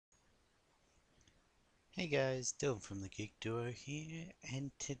Hey guys, Dylan from the Geek Duo here,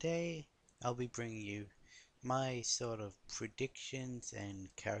 and today I'll be bringing you my sort of predictions and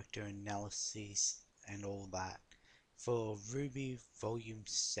character analyses and all that for RWBY Volume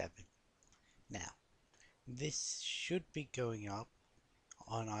 7. Now, this should be going up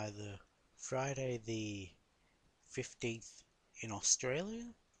on either Friday the 15th in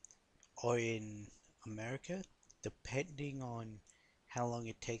Australia or in America, depending on how long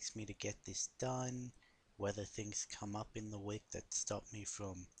it takes me to get this done, whether things come up in the week that stop me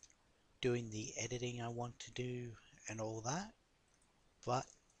from doing the editing I want to do and all that. But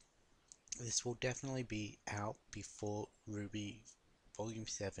this will definitely be out before RWBY Volume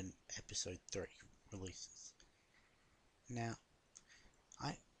 7 Episode 3 releases. Now,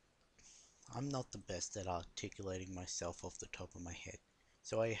 I, I'm not the best at articulating myself off the top of my head,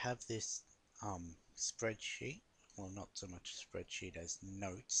 so I have this spreadsheet, well, not so much spreadsheet as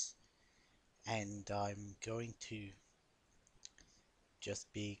notes, and I'm going to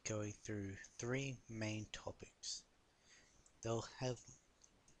just be going through three main topics. They'll have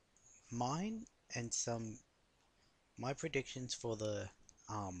mine and some my predictions for the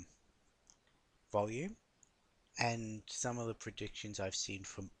um, volume, and some of the predictions I've seen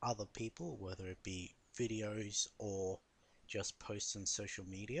from other people, whether it be videos or just posts on social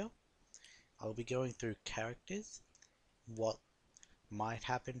media. I'll be going through characters, what might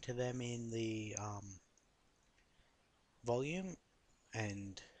happen to them in the volume,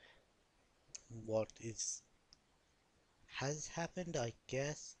 and what is has happened, I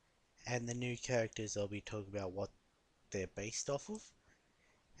guess, and the new characters I'll be talking about what they're based off of.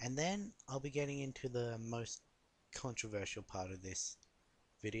 And then I'll be getting into the most controversial part of this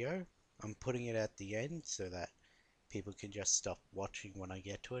video. I'm putting it at the end so that people can just stop watching when I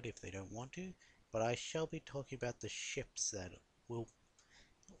get to it if they don't want to. But I shall be talking about the ships that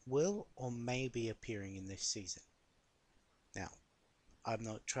will or may be appearing in this season. Now, I'm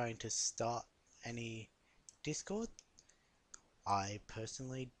not trying to start any Discord. I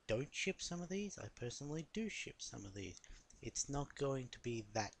personally don't ship some of these. I personally do ship some of these. It's not going to be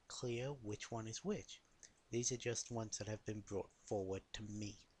that clear which one is which. These are just ones that have been brought forward to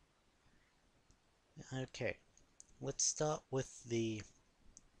me. Okay, let's start with the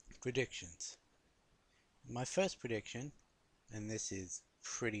predictions. My first prediction, and this is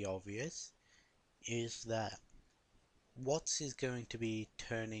pretty obvious, is that Watts is going to be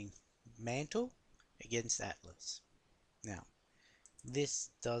turning Mantle against Atlas. Now, this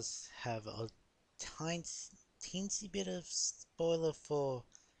does have a teensy bit of spoiler for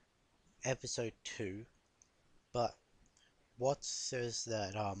episode 2, but Watts says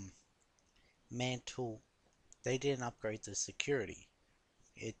that Mantle, they didn't upgrade the security.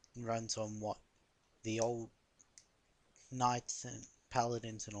 It runs on what the old knights and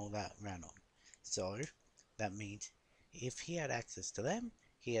paladins and all that ran on. So that means if he had access to them,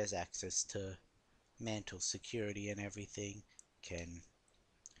 he has access to Mantle security and everything. Can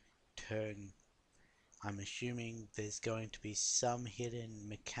turn, I'm assuming there's going to be some hidden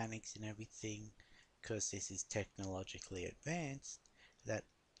mechanics and everything, because this is technologically advanced, that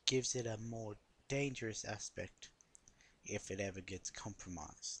gives it a more dangerous aspect if it ever gets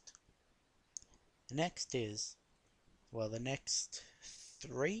compromised. Next is, well, the next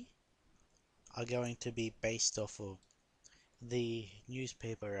three are going to be based off of the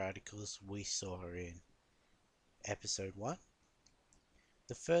newspaper articles we saw in episode 1.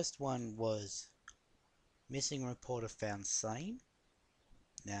 The first one was missing reporter found slain.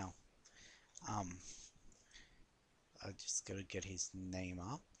 Now, I just gotta get his name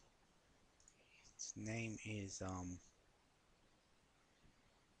up. His name is uh,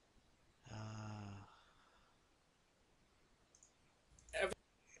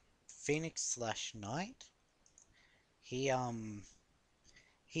 Phoenix slash Knight. He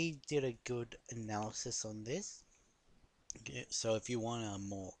did a good analysis on this. So if you want a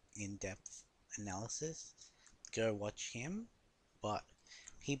more in-depth analysis, go watch him. But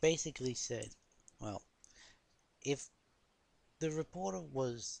he basically said, well, if the reporter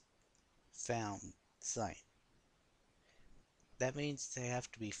was found slain, that means they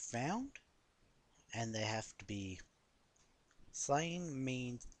have to be found and they have to be slain.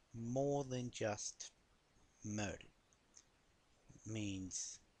 Means more than just murder.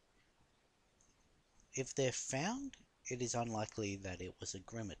 Means if they're found, it is unlikely that it was a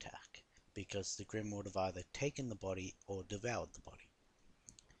Grim attack, because the Grim would have either taken the body or devoured the body.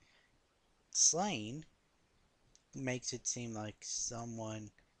 Slain makes it seem like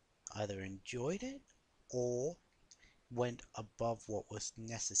someone either enjoyed it or went above what was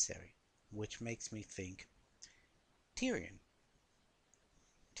necessary, which makes me think Tyrion.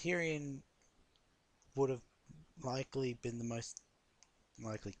 Tyrion would have likely been the most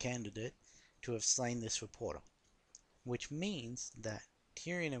likely candidate to have slain this reporter, which means that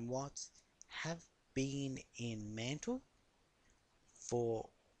Tyrion and Watts have been in Mantle for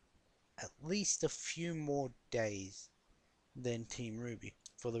at least a few more days than Team RWBY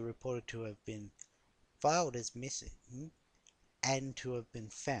for the reporter to have been filed as missing and to have been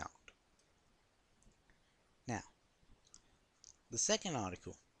found. Now, the second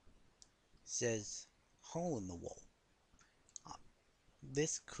article says hole in the wall.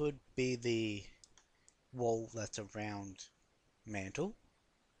 This could be the wall that's around Mantle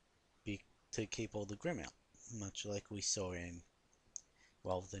to keep all the Grim out, much like we saw in,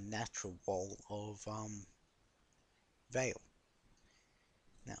 well, the natural wall of Vale.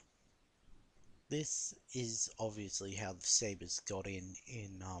 Now, this is obviously how the Sabres got in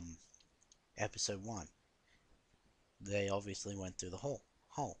episode 1. They obviously went through the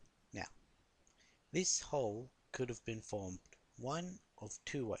hole. Now, this hole could have been formed one of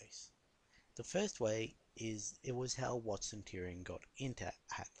two ways. The first way is it was how Watts and Tyrion got into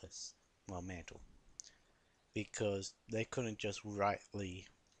Atlas, well, Mantle, because they couldn't just rightly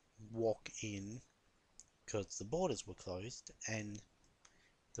walk in because the borders were closed, and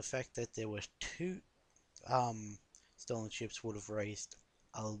the fact that there were two stolen ships would have raised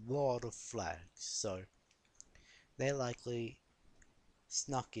a lot of flags. So they likely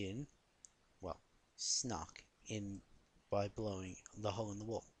snuck in, well, snuck in by blowing the hole in the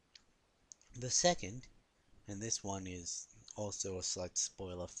wall. The second, and this one is also a slight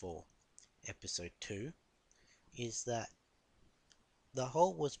spoiler for episode 2, is that the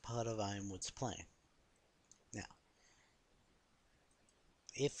hole was part of Ironwood's plan. Now,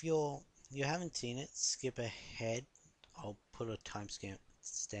 if you haven't seen it, skip ahead. I'll put a timestamp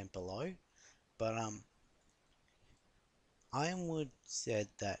below. But Ironwood said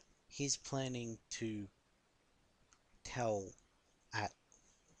that he's planning to tell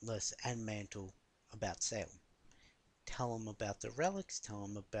Atlas and Mantle about Salem. Tell them about the relics, tell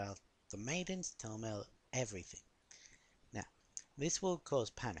them about the maidens, tell them about everything. Now, this will cause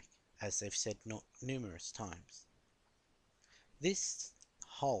panic, as they've said numerous times. This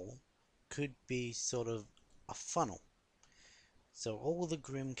hole could be sort of a funnel. So all the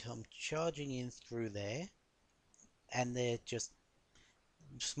Grim come charging in through there, and they're just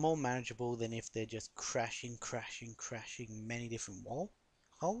more manageable than if they're just crashing many different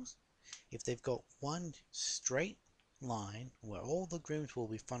holes. If they've got one straight line where all the Grims will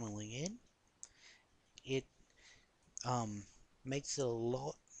be funneling in, it makes it a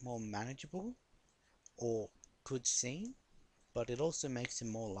lot more manageable, or could seem, but it also makes it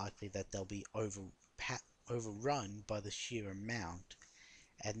more likely that they'll be overrun by the sheer amount,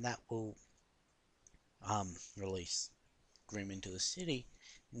 and that will release Grim into the city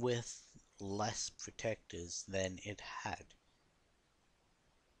with less protectors than it had.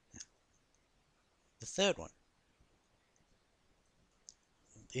 Now, the third one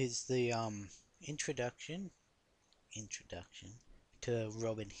is the introduction to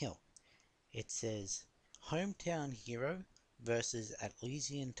Robin Hill. It says hometown hero versus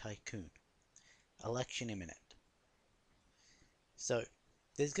Atlesian tycoon. Election imminent. So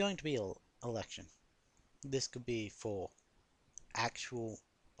there's going to be an election. This could be for actual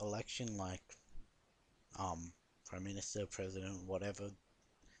election like Prime Minister, President, whatever,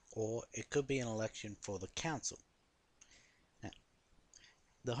 or it could be an election for the council. Now,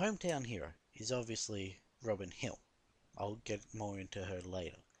 the hometown hero is obviously Robin Hill. I'll get more into her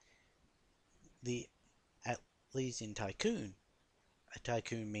later. The Atlesian tycoon, a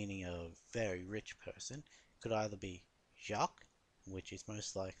tycoon meaning a very rich person, could either be Jacques, which is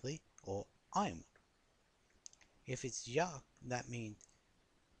most likely, or Ironwood. If it's Jacques, that means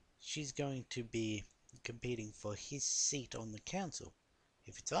she's going to be competing for his seat on the council.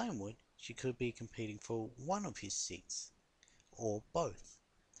 If it's Ironwood, she could be competing for one of his seats, or both.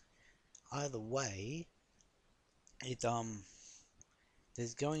 Either way,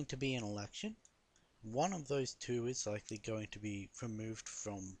 there's going to be an election. One of those two is likely going to be removed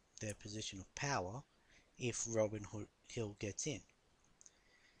from their position of power if Robin Hill gets in.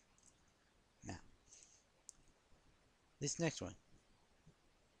 Now, this next one.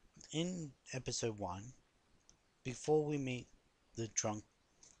 In episode 1, before we meet the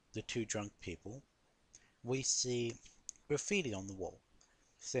two drunk people, we see graffiti on the wall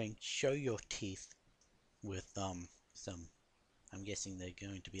saying "Show your teeth" with some, I'm guessing they're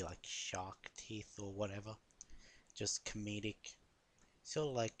going to be like shark teeth or whatever, just comedic, sort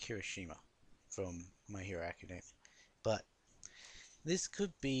of like Kirishima from My Hero Academia. But this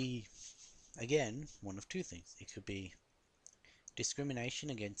could be, again, one of two things. It could be discrimination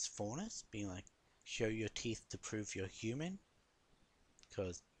against foreigners, being like, show your teeth to prove you're human,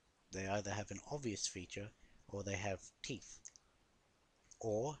 because they either have an obvious feature or they have teeth.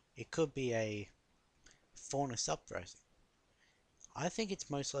 Or it could be a faunus uprising. I think it's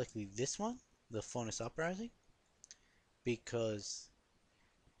most likely this one, the faunus uprising, because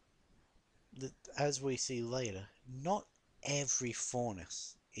as we see later, not every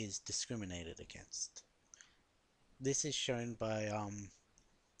faunus is discriminated against. This is shown by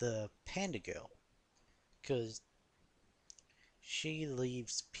the panda girl, because she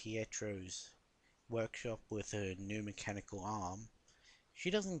leaves Pietro's workshop with her new mechanical arm. She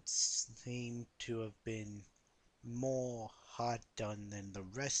doesn't seem to have been more hard done than the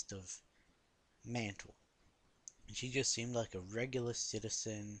rest of Mantle. She just seemed like a regular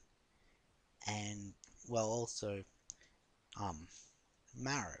citizen, and well, also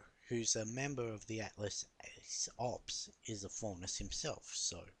Marrow, who's a member of the Atlas Ace Ops, is a faunus himself.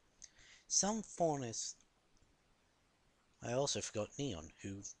 So some faunus. I also forgot Neon,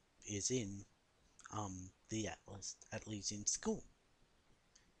 who is in the Atlas, at least in school.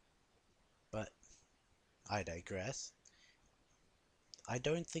 But I digress. I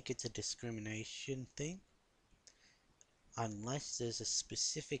don't think it's a discrimination thing unless there's a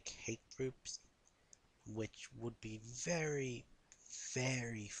specific hate groups which would be very,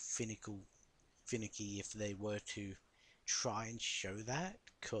 very finicky if they were to try and show that,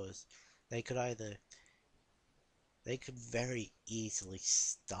 because they could either they could very easily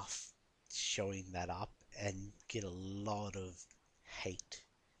stuff showing that up and get a lot of hate.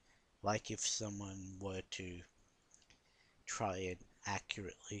 Like if someone were to try and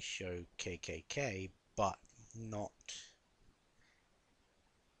accurately show KKK, but not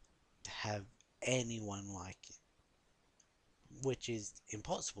have anyone like it, which is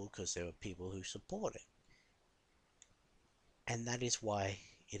impossible because there are people who support it, and that is why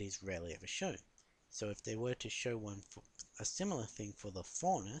it is rarely ever shown. So if they were to show one for a similar thing for the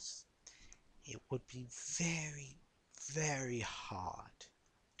faunus, it would be very, very hard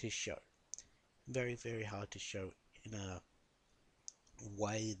to show. Very, very hard to show in a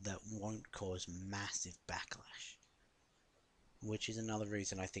way that won't cause massive backlash. Which is another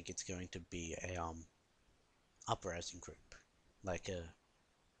reason I think it's going to be a uprising group, like a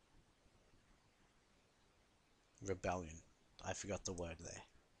rebellion. I forgot the word there.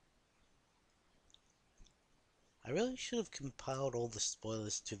 I really should have compiled all the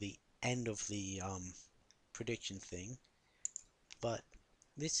spoilers to the end of the prediction thing, but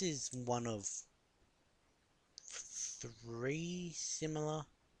this is one of three similar.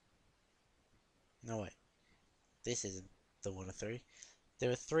 No wait, this isn't the one of three.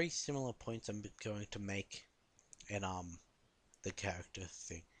 There are three similar points I'm going to make in the character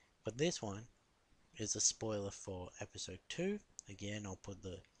thing, but this one is a spoiler for episode 2. Again, I'll put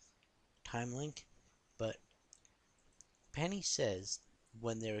the time link, but Penny says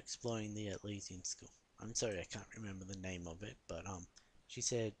when they're exploring the Atlesian school. I'm sorry, I can't remember the name of it, but she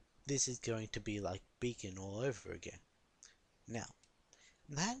said this is going to be like Beacon all over again. Now,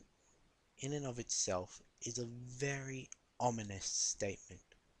 that in and of itself is a very ominous statement,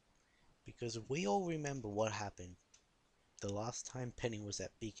 because we all remember what happened the last time Penny was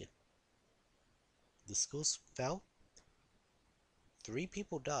at Beacon. The school fell, 3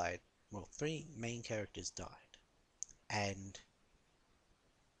 people died, well, 3 main characters died, and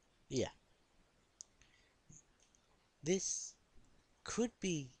yeah, this could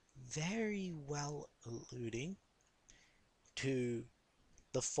be very well alluding to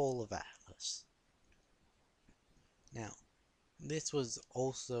the fall of Atlas. Now, this was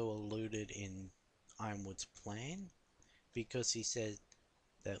also alluded in Ironwood's plan, because he said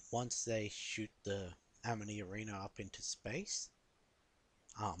that once they shoot the Amity Arena up into space,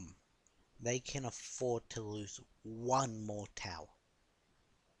 they can afford to lose one more tower.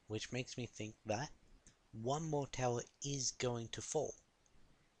 Which makes me think that one more tower is going to fall.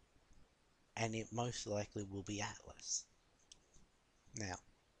 And it most likely will be Atlas. Now,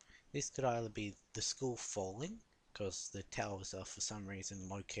 this could either be the school falling, because the towers are for some reason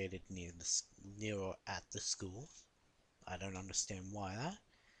located near or at the school. I don't understand why that.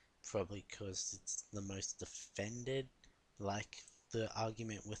 Probably because it's the most defended, like the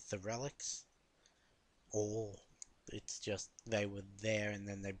argument with the relics. Or it's just they were there and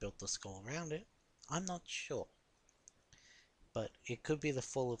then they built the school around it. I'm not sure. But it could be the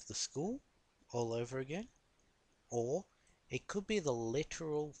fall of the school all over again. Or it could be the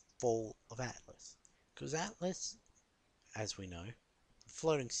literal fall of Atlas. Because Atlas, as we know,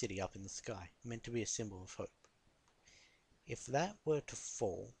 floating city up in the sky, meant to be a symbol of hope. If that were to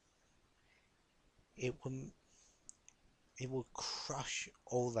fall, it will crush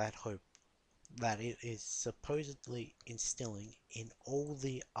all that hope that it is supposedly instilling in all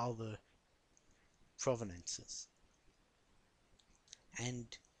the other provenances. And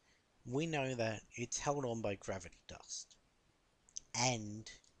we know that it's held on by gravity dust and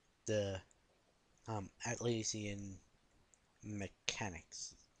the Atlassian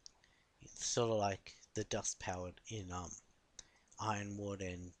mechanics. It's sort of like the dust powered in Ironwood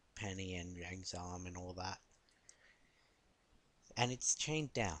and Penny and Yang's Arm and all that. And it's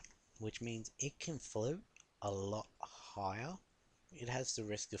chained down, which means it can float a lot higher. It has the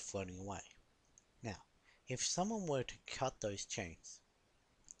risk of floating away. Now, if someone were to cut those chains,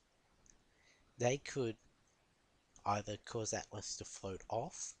 they could either cause Atlas to float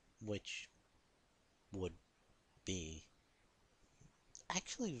off, which would be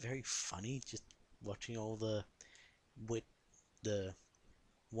actually very funny, just watching all the with the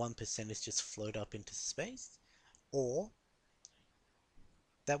 1%ers just float up into space, or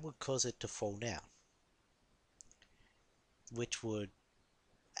that would cause it to fall down, which would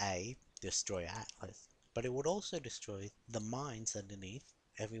A, destroy Atlas, but it would also destroy the mines underneath.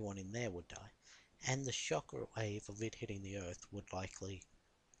 Everyone in there would die, and the shock wave of it hitting the Earth would likely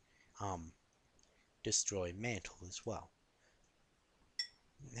destroy Mantle as well.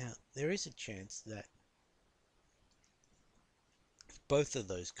 Now, there is a chance that both of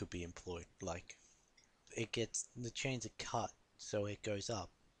those could be employed. Like, the chains are cut, so it goes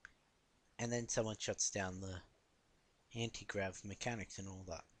up, and then someone shuts down the anti-grav mechanics and all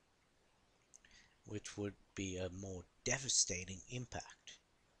that, which would be a more devastating impact,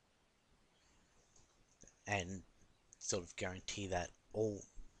 and sort of guarantee that all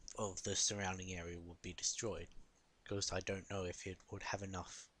of the surrounding area would be destroyed, because I don't know if it would have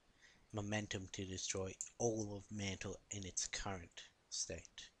enough momentum to destroy all of Mantle in its current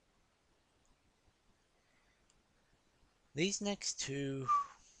state. These next two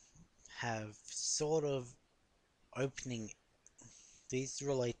have sort of opening. These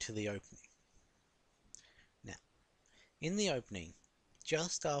relate to the opening. Now, in the opening,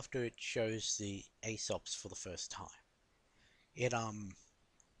 just after it shows the Aesops for the first time, it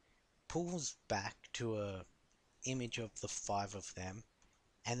pulls back to a image of the five of them,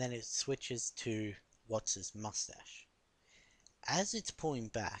 and then it switches to Watts' mustache. As it's pulling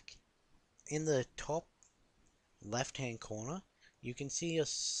back, in the top left hand corner, you can see a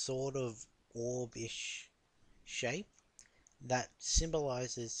sort of orb-ish shape that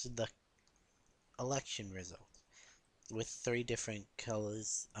symbolizes the election result, with three different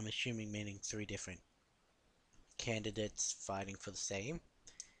colors, I'm assuming meaning three different candidates fighting for the same,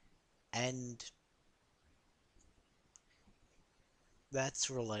 and that's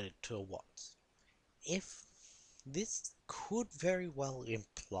related to a Watts. If this could very well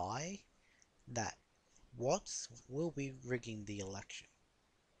imply that Watts will be rigging the election.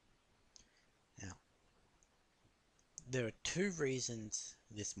 Now, there are two reasons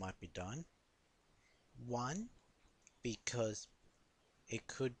this might be done. One, because it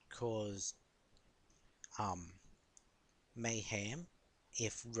could cause mayhem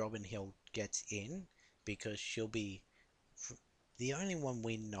if Robin Hill gets in, because she'll be the only one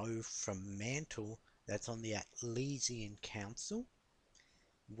we know from Mantle that's on the Atlassian Council,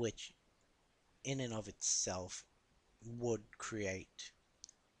 which in and of itself would create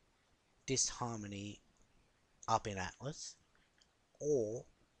disharmony up in Atlas, or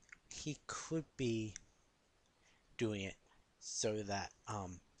he could be doing it so that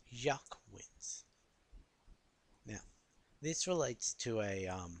Jacques wins. Now, this relates to a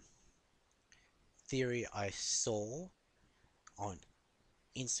theory I saw on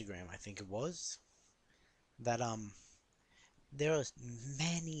Instagram, I think it was, that there are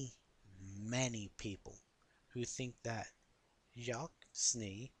many people who think that Jacques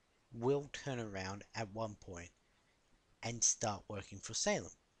Snee will turn around at one point and start working for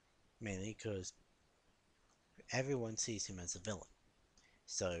Salem, mainly because everyone sees him as a villain,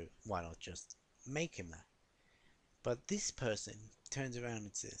 so why not just make him that? But this person turns around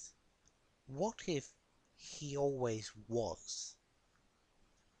and says, what if he always was?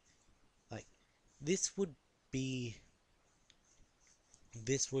 Like, this would be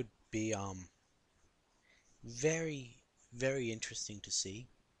very interesting to see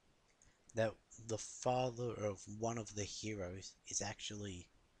that the father of one of the heroes is actually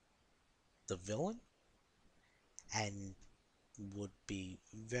the villain, and would be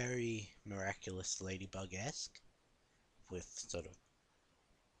very miraculous Ladybug-esque, with sort of,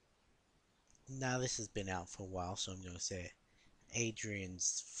 now this has been out for a while, so I'm going to say it,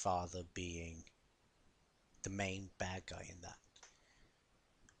 Adrian's father being the main bad guy in that.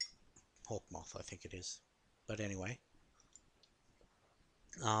 Hawkmoth, I think it is. But anyway,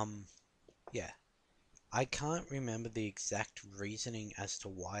 Yeah, I can't remember the exact reasoning as to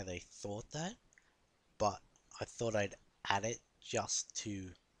why they thought that, but I thought I'd add it just to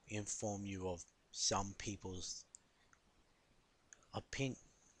inform you of some people's opinion,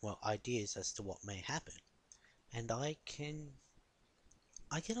 well, ideas as to what may happen. And I can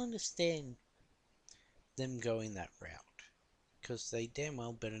understand them going that route, because they damn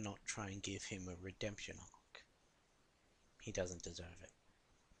well better not try and give him a redemption arc. He doesn't deserve it.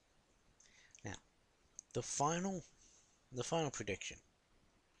 Now, the final the final prediction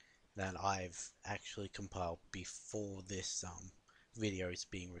that I've actually compiled before this video is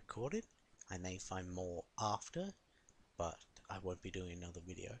being recorded. I may find more after, but I won't be doing another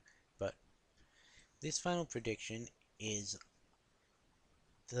video. But this final prediction is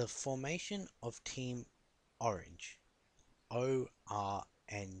the formation of Team Orange, ORNJ.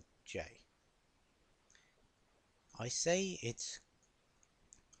 I say it's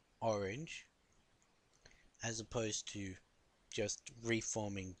Orange as opposed to just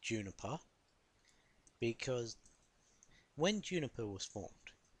reforming Juniper, because when Juniper was formed,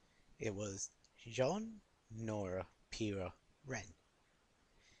 it was Jean, Nora, Pyrrha, Ren.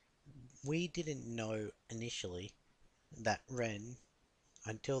 We didn't know initially that Ren,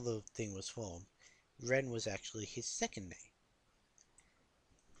 until the thing was formed, Ren was actually his second name.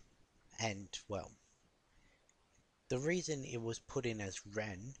 And, well, the reason it was put in as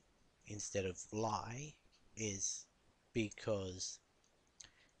Ren instead of Lai is because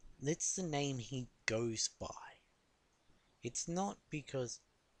it's the name he goes by. It's not because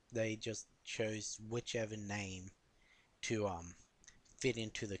they just chose whichever name to fit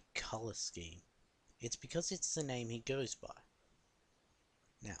into the color scheme. It's because it's the name he goes by.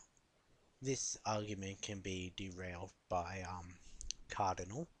 Now, this argument can be derailed by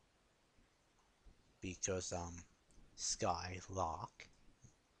Cardinal, because Sky Lark,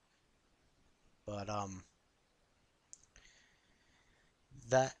 but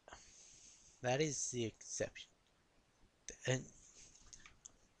that that is the exception. And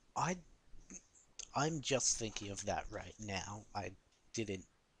I I'm just thinking of that right now. I didn't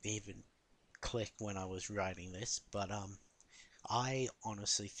even click when I was writing this, but I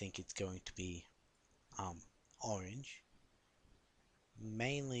honestly think it's going to be um Orange,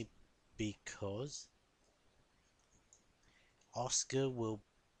 mainly because Oscar will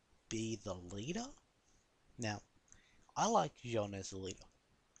be the leader. Now, I like Jean as a leader.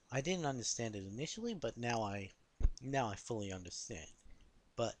 I didn't understand it initially, but now I fully understand.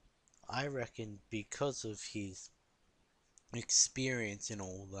 But I reckon because of his experience and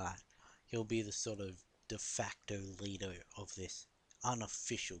all that, he'll be the sort of de facto leader of this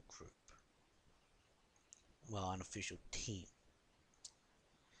unofficial group. Well, unofficial team.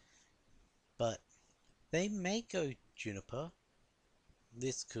 But they may go Juniper.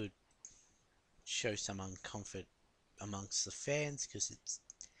 This could show some uncomfort amongst the fans, because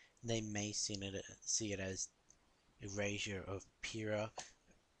they may see it as erasure of Pyrrha,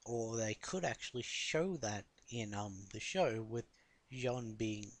 or they could actually show that in the show, with Jean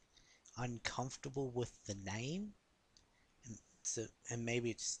being uncomfortable with the name, and maybe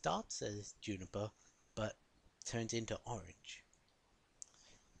it starts as Juniper but turns into Orange.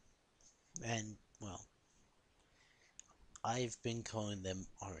 And, well, I've been calling them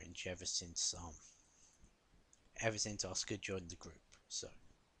Orange ever since Oscar joined the group, so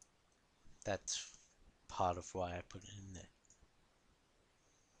that's part of why I put it in there.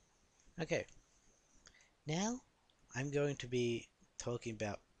 Okay, now I'm going to be talking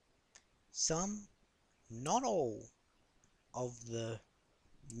about some, not all, of the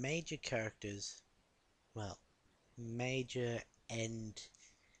major characters, well, major and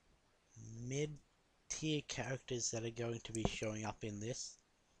mid tier characters that are going to be showing up in this.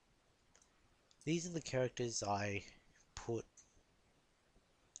 These are the characters put,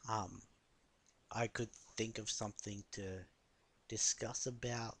 um, I could think of something to discuss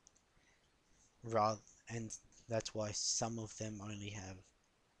about, rather, and that's why some of them only have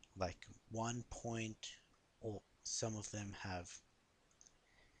like 1 point, or some of them have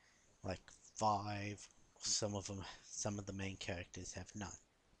like 5, some of the main characters have none.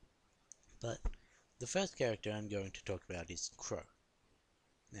 But the first character I'm going to talk about is Crow.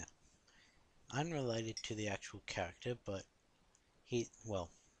 Now, unrelated to the actual character, but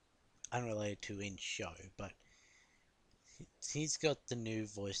well, unrelated to in show, but he's got the new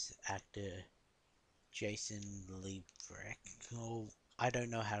voice actor Jason Liebrecht. Oh, I don't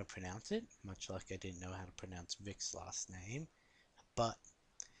know how to pronounce it, much like I didn't know how to pronounce Vic's last name. But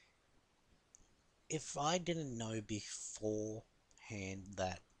if I didn't know beforehand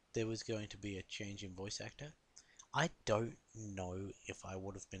that there was going to be a change in voice actor, I don't know if I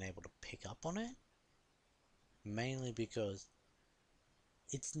would have been able to pick up on it, mainly because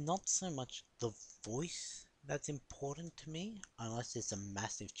it's not so much the voice that's important to me, unless it's a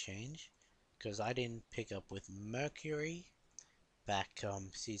massive change, because I didn't pick up with Mercury back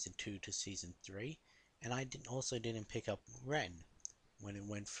season 2 to season 3, and I also didn't pick up Ren when it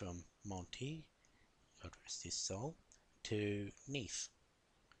went from Monty, God rest his soul, to Neef.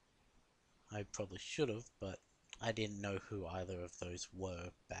 I probably should have, but I didn't know who either of those were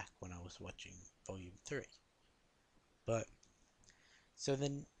back when I was watching Volume 3. But, so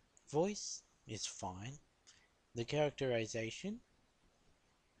the voice is fine, the characterization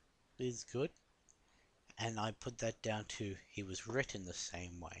is good, and I put that down to he was written the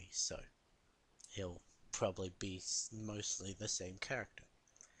same way, so he'll probably be mostly the same character.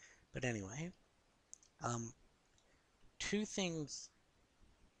 But anyway, um, two things.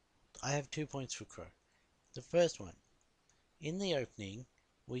 I have 2 points for Crow. The first one, in the opening,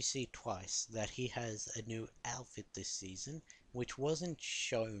 we see twice that he has a new outfit this season, which wasn't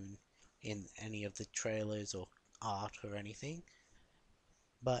shown in any of the trailers or art or anything.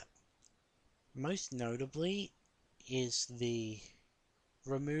 But most notably is the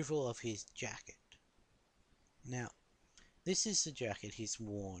removal of his jacket. Now, this is the jacket he's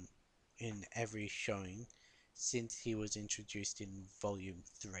worn in every showing since he was introduced in Volume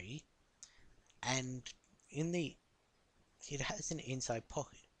 3, and in the it has an inside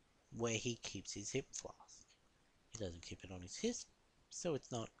pocket where he keeps his hip flask. He doesn't keep it on his hip, so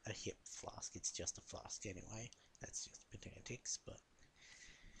it's not a hip flask, it's just a flask anyway. That's just pedantics, but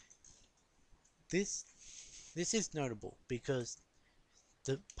this this is notable because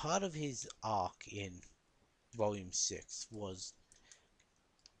the part of his arc in Volume 6 was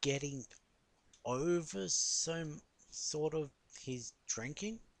getting over some sort of his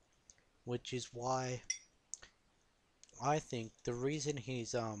drinking, which is why I think the reason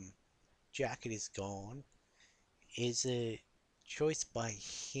his jacket is gone is a choice by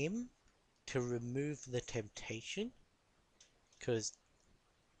him to remove the temptation, because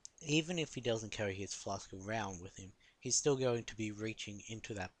even if he doesn't carry his flask around with him, he's still going to be reaching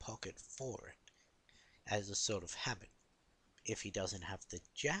into that pocket for it as a sort of habit. If he doesn't have the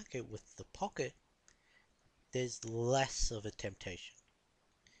jacket with the pocket, there's less of a temptation.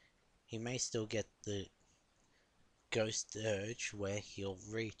 He may still get the ghost urge where he'll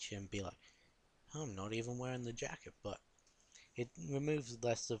reach and be like, oh, I'm not even wearing the jacket, but it removes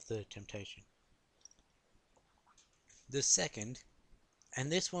less of the temptation. The second,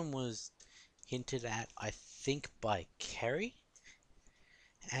 and this one was hinted at, I think, by Kerry,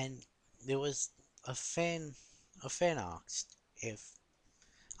 and there was a fan asked if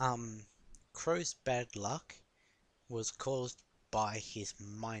Crow's bad luck was caused by his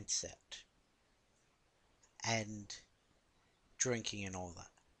mindset and drinking and all that.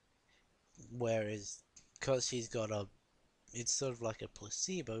 Whereas, because he's got it's sort of like a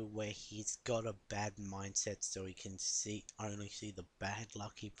placebo where he's got a bad mindset so he can only see the bad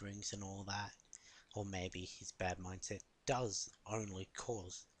luck he brings and all that. Or maybe his bad mindset does only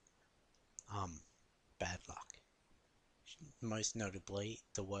cause bad luck. Most notably,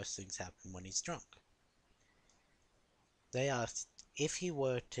 the worst things happen when he's drunk. They asked if he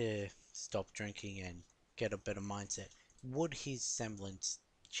were to stop drinking and get a better mindset, would his semblance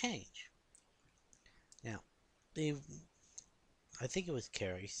change? Now, I think it was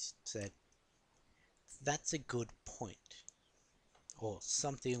Kerry said, that's a good point, or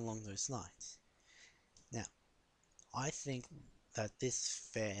something along those lines. Now, I think that this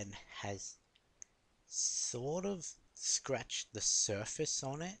fan has sort of scratched the surface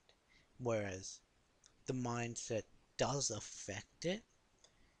on it, whereas the mindset does affect it.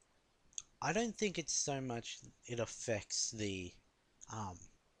 I don't think it's so much it affects the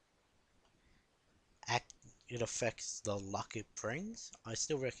act it affects the luck it brings. I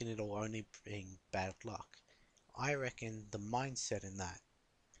still reckon it'll only bring bad luck. I reckon the mindset in that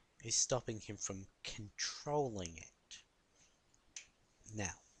is stopping him from controlling it.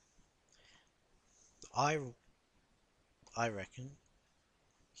 Now, I reckon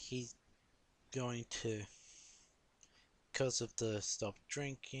he's going to, because of the stop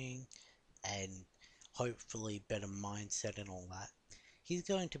drinking and hopefully better mindset and all that, he's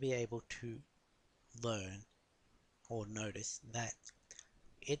going to be able to learn or notice that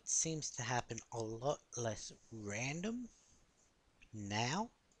it seems to happen a lot less random now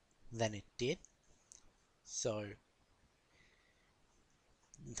than it did. So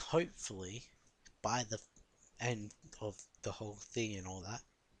hopefully by the end of the whole thing and all that,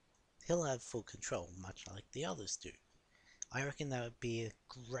 he'll have full control, much like the others do. I reckon that would be a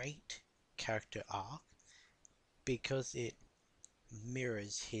great character arc, because it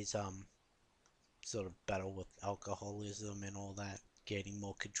mirrors his sort of battle with alcoholism and all that, gaining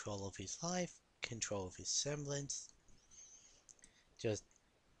more control of his life, control of his semblance. Just,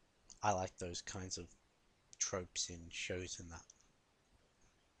 I like those kinds of tropes in shows and that.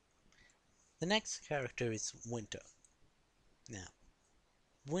 The next character is Winter. Now,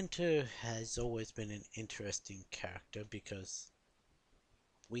 Winter has always been an interesting character because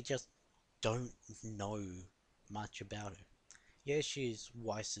we just don't know much about her. Yeah, she's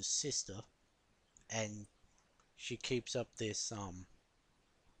Weiss's sister, and she keeps up this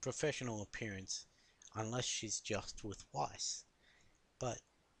professional appearance unless she's just with Weiss. But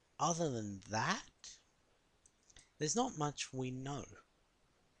other than that, there's not much we know.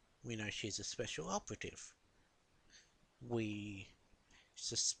 We know she's a special operative. We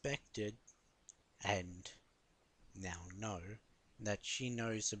suspected and now know that she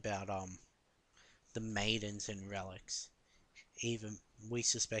knows about the maidens and relics. Even we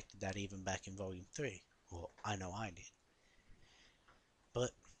suspected that even back in Volume 3. Or I know I did.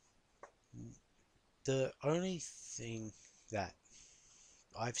 But the only thing that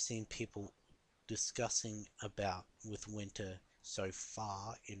I've seen people discussing about with Winter so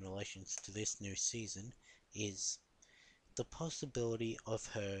far in relation to this new season is the possibility of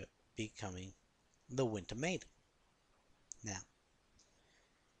her becoming the Winter Maiden. Now,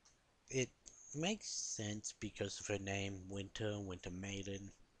 it makes sense because of her name, Winter, Winter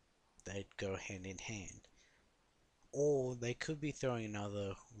Maiden, they'd go hand in hand. Or they could be throwing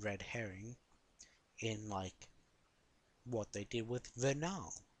another red herring in like what they did with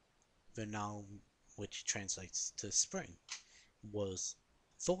Vernal. Vernal, which translates to spring, was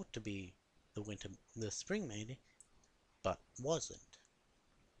thought to be the spring maiden, but wasn't.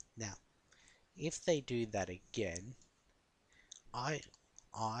 Now, if they do that again, I,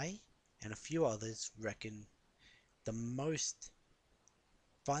 I, and a few others reckon the most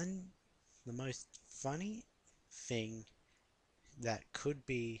fun, the most funny thing that could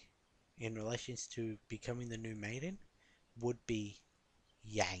be in relation to becoming the new maiden would be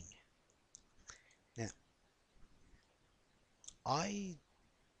Yang. Now, I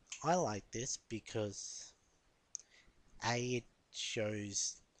I like this because it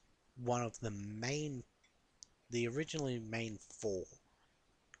shows one of the originally main four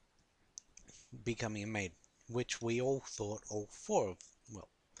becoming a maiden, which we all thought all four of, well,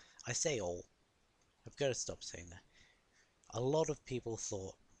 I say all, I've got to stop saying that. A lot of people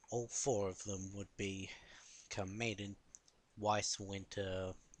thought all four of them would become maiden: Weiss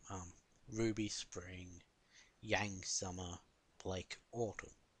Winter, Ruby Spring, Yang Summer, Blake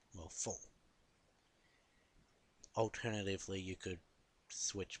Autumn, well, fall. Alternatively, you could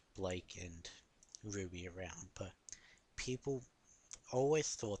switch Blake and Ruby around, but people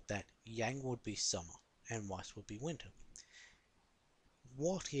always thought that Yang would be summer and Weiss would be winter.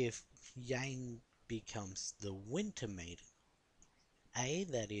 What if Yang becomes the Winter Maiden?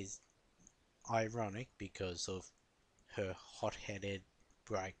 That is ironic because of her hot-headed,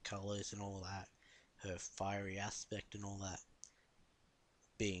 bright colors and all that, her fiery aspect and all that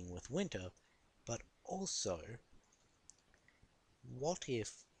being with Winter, but also, what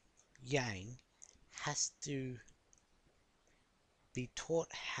if Yang has to be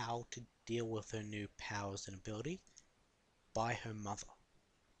taught how to deal with her new powers and abilities by her mother?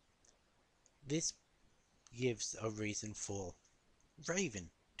 This gives a reason for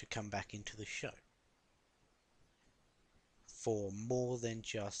Raven to come back into the show for more than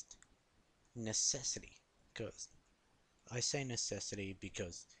just necessity. Because I say necessity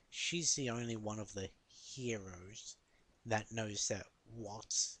because she's the only one of the heroes that knows that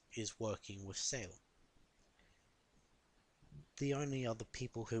Watts is working with Salem. The only other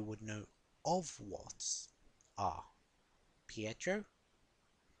people who would know of Watts are Pietro,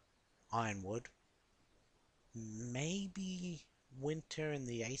 Ironwood, maybe Winter and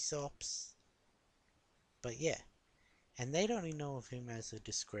the Aesops, but yeah, and they'd only know of him as a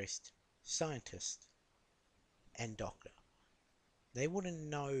disgraced scientist and doctor. They wouldn't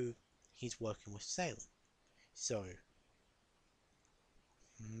know he's working with Salem, so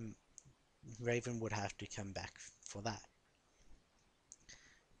Raven would have to come back for that.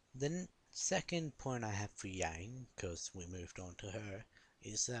 The second point I have for Yang, because we moved on to her,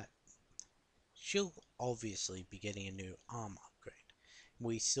 is that she'll obviously be getting a new arm upgrade.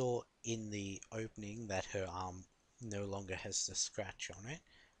 We saw in the opening that her arm no longer has the scratch on it,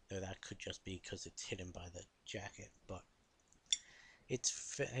 though that could just be because it's hidden by the jacket, but it's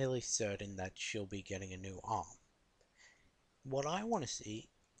fairly certain that she'll be getting a new arm. What I want to see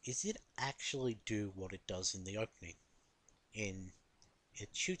is it actually do what it does in the opening, in it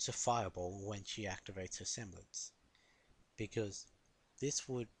shoots a fireball when she activates her semblance. Because this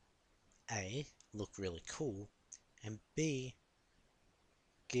would A, look really cool, and B,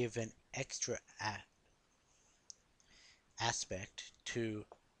 give an extra aspect to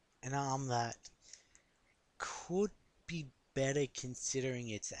an arm that could be better considering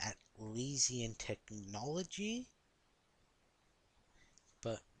it's Atlassian technology.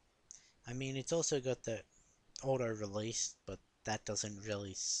 But I mean, it's also got the auto release, but that doesn't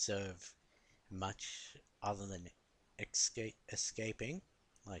really serve much other than escaping,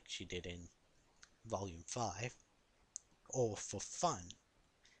 like she did in Volume 5, or for fun.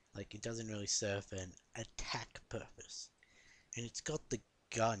 Like, it doesn't really serve an attack purpose. And it's got the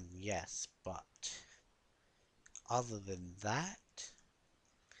gun, yes, but other than that,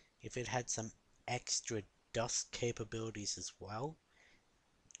 if it had some extra dust capabilities as well,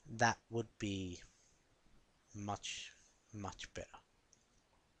 that would be much, much better.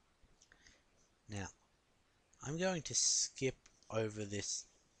 Now, I'm going to skip over this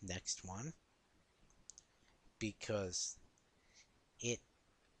next one because it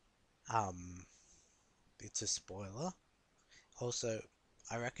um it's a spoiler. Also,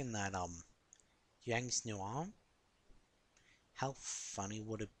 I reckon that Yang's new arm, how funny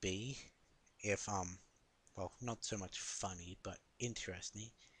would it be if well, not so much funny but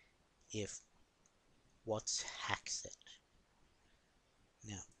interesting if Watts hacks it.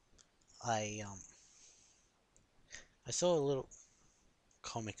 Now, I um I saw a little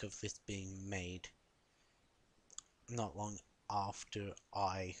comic of this being made not long after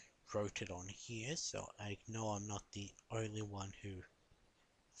I wrote it on here, so I know I'm not the only one who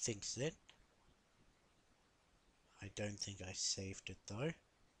thinks it. I don't think I saved it though.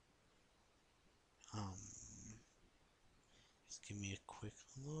 Um, just give me a quick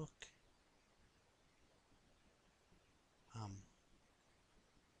look.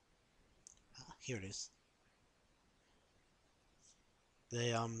 Here it is.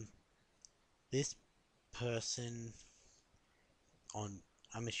 They this person on,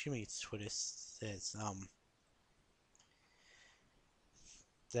 I'm assuming it's Twitter, says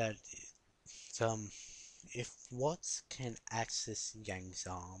that um if Watts can access Yang's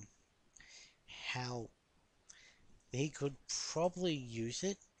arm, how he could probably use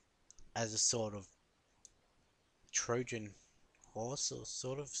it as a sort of Trojan horse or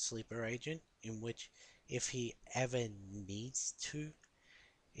sort of sleeper agent, in which if he ever needs to,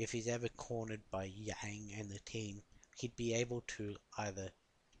 if he's ever cornered by Yang and the team, he'd be able to either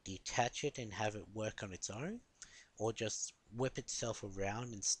detach it and have it work on its own, or just whip itself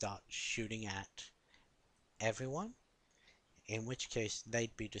around and start shooting at everyone, in which case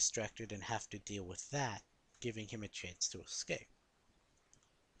they'd be distracted and have to deal with that, giving him a chance to escape.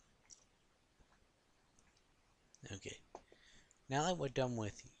 Okay, now that we're done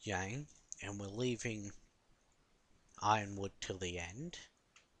with Yang and we're leaving Ironwood till the end,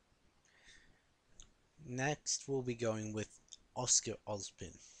 next we'll be going with Oscar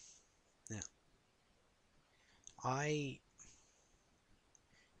Ozpin. Now, I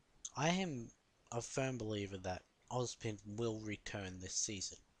am a firm believer that Ozpin will return this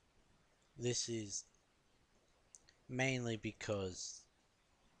season. This is mainly because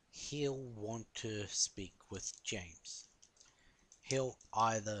he'll want to speak with James. He'll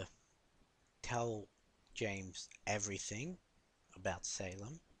either tell James everything about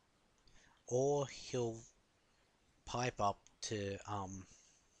Salem, or he'll pipe up to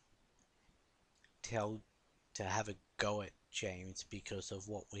tell to have a go at James because of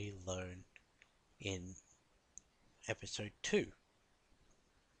what we learn in episode 2.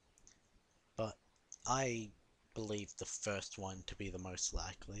 But I believe the first one to be the most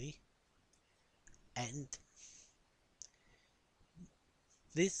likely, and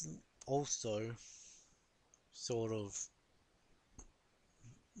this also sort of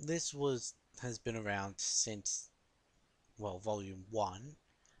has been around since, well, volume 1,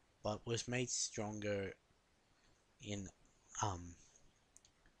 but was made stronger in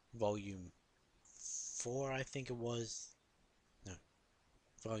volume 4, I think it was. No,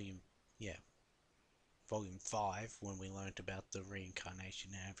 volume, yeah, volume 5, when we learned about the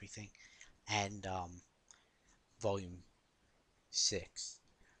reincarnation and everything, and volume 6.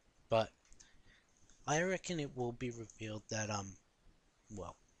 But I reckon it will be revealed that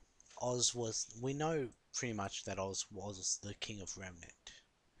well, we know pretty much that Oz was the king of Remnant,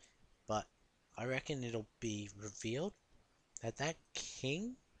 but I reckon it'll be revealed that that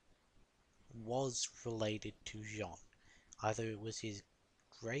king was related to Jean. Either it was his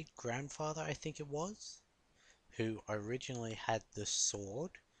great grandfather, I think it was, who originally had the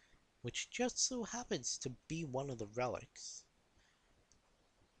sword, which just so happens to be one of the relics,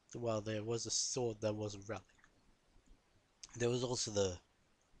 well, there was a sword that was a relic. There was also the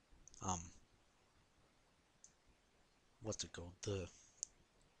um, what's it called? The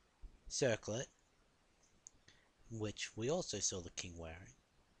circlet, which we also saw the king wearing.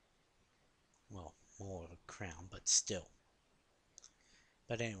 Well, more of a crown, but still.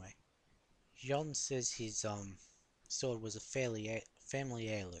 But anyway, John says his sword was a family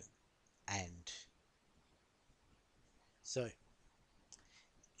heirloom, and so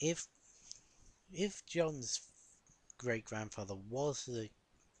if John's great grandfather was the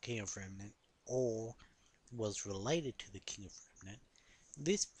king of Remnant or was related to the king of Remnant,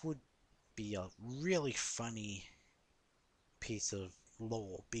 this would be a really funny piece of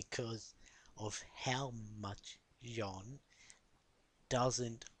lore because of how much John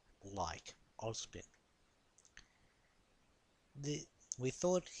doesn't like Ozpin. We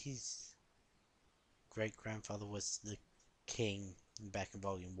thought his great grandfather was the king back in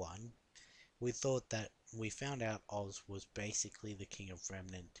Volume 1. We thought that we found out Oz was basically the king of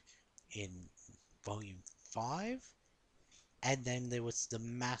Remnant in Volume 5, and then there was the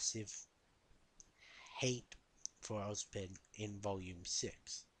massive hate for Ozpin in Volume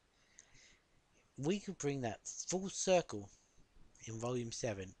 6. We could bring that full circle in Volume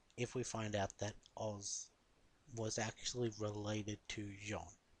 7 if we find out that Oz was actually related to Jean.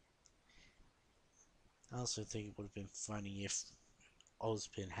 I also think it would have been funny if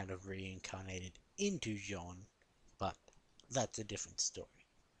Ozpin had reincarnated into Jean, but that's a different story.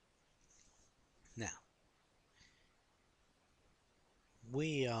 Now,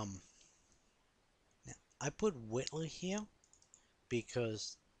 we now, I put Whitley here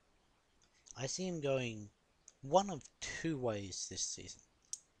because I see him going one of two ways this season.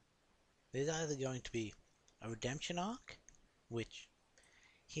 There's either going to be a redemption arc, which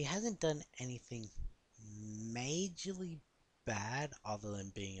he hasn't done anything majorly bad other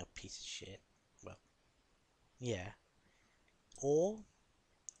than being a piece of shit. Well, yeah. Or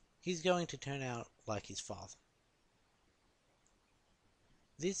he's going to turn out like his father.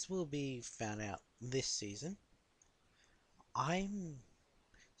 This will be found out this season. I'm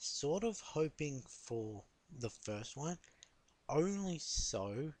sort of hoping for the first one, only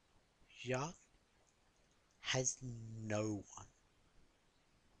so Jacques has no one.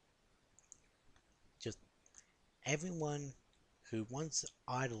 Just everyone who once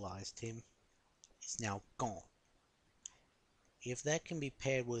idolized him is now gone. If that can be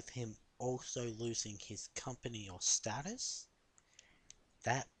paired with him also losing his company or status,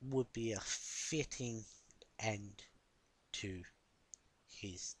 that would be a fitting end to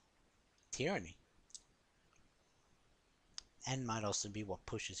his tyranny. And might also be what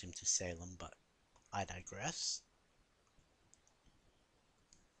pushes him to Salem, but I digress.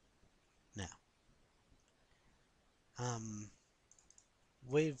 Now, I'm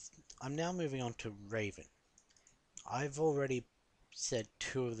now moving on to Raven. I've already said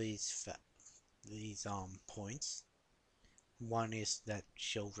two of these points. One is that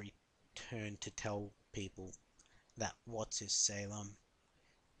she'll return to tell people that what's is Salem,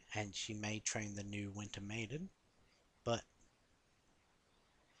 and she may train the new Winter Maiden, but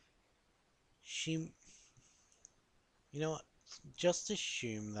she, you know what, just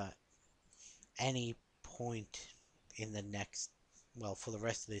assume that any point in the next, well, for the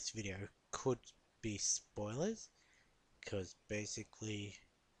rest of this video could be spoilers, because basically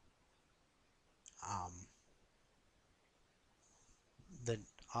the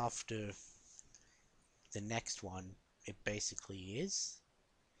after the next one it basically is,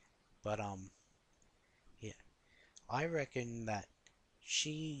 but yeah, I reckon that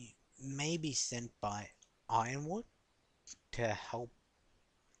she may be sent by Ironwood to help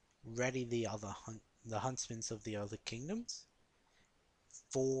ready the huntsmen of the other kingdoms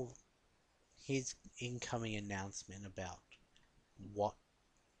for his incoming announcement about what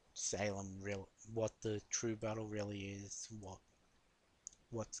what the true battle really is,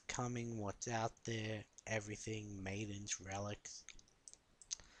 what's coming, what's out there, everything, maidens, relics.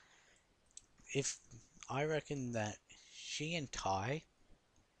 If I reckon that she and Ty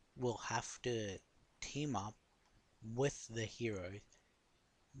will have to team up with the heroes,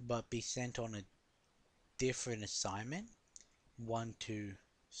 but be sent on a different assignment. One to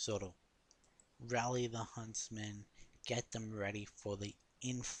sort of rally the huntsmen, get them ready for the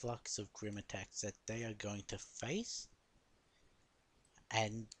influx of grim attacks that they are going to face,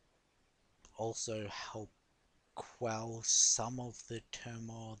 and also help quell some of the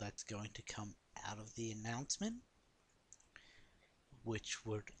turmoil that's going to come out of the announcement, which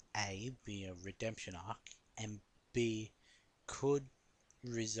would A, be a redemption arc, and B, could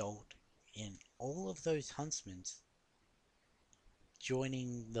result in all of those huntsmen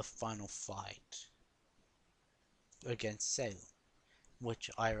joining the final fight against Salem, which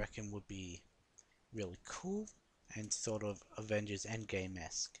I reckon would be really cool and sort of Avengers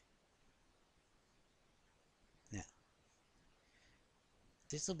Endgame-esque. Now,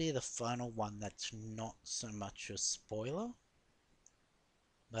 this will be the final one that's not so much a spoiler,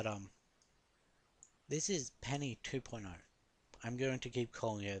 but this is Penny 2.0. I'm going to keep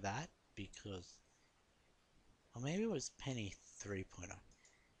calling her that because, or maybe it was Penny 3.0.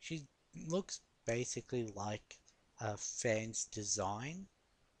 She looks basically like a fan's design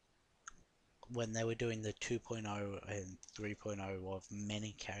when they were doing the 2.0 and 3.0 of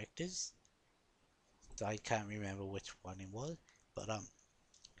many characters. I can't remember which one it was, but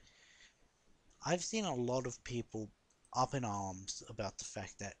I've seen a lot of people up in arms about the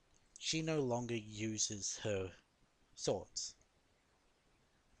fact that she no longer uses her swords.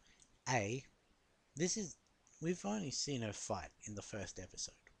 This is, we've only seen her fight in the first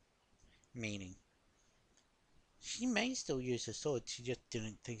episode, meaning she may still use her sword, she just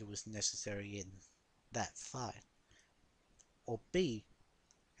didn't think it was necessary in that fight. Or B,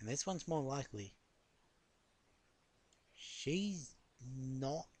 and this one's more likely, she's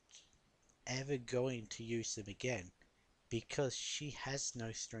not ever going to use them again because she has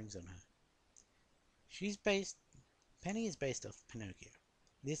no strings on her. Penny is based off Pinocchio.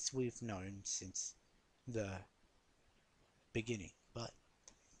 This we've known since the beginning, but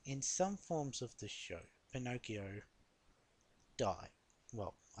in some forms of the show, Pinocchio dies.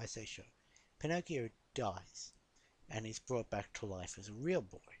 Well, I say show. Pinocchio dies and is brought back to life as a real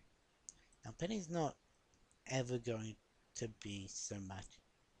boy. Now, Penny's not ever going to be so much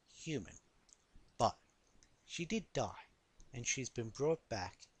human, but she did die, and she's been brought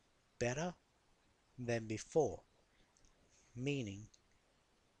back better than before, meaning,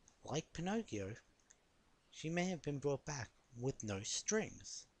 like Pinocchio, she may have been brought back with no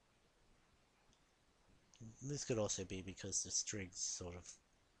strings. This could also be because the strings sort of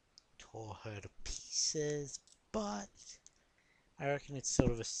tore her to pieces, but I reckon it's sort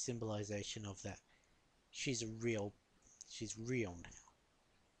of a symbolization of that she's real now.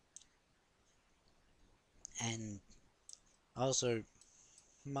 And also,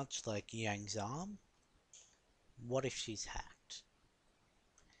 much like Yang's arm, what if she's hacked?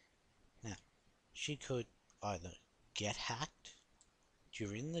 Now, she could either get hacked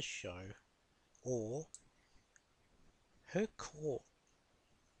during the show, or her core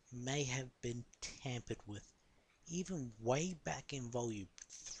may have been tampered with even way back in Volume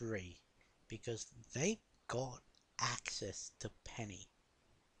 3, because they got access to Penny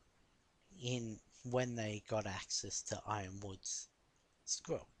when they got access to Ironwood's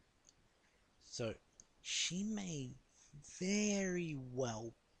scroll. So she may very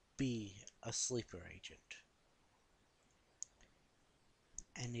well be a sleeper agent.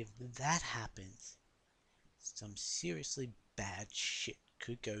 And if that happens, some seriously bad shit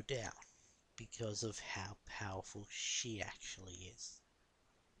could go down because of how powerful she actually is.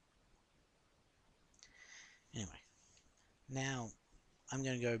 Anyway, now I'm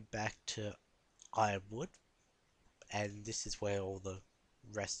going to go back to Ironwood, and this is where all the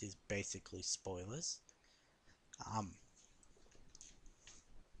rest is basically spoilers.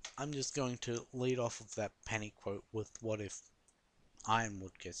 I'm just going to lead off of that Penny quote with what if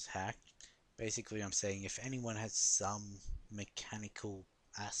Ironwood gets hacked. Basically, I'm saying if anyone has some mechanical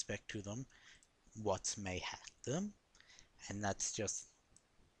aspect to them, Watts may hack them, and that's just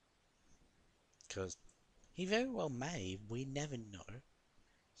because he very well may. We never know.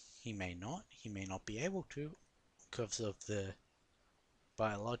 He may not. He may not be able to because of the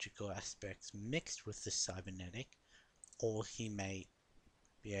biological aspects mixed with the cybernetic, or he may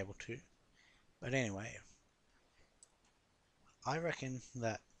be able to. But anyway, I reckon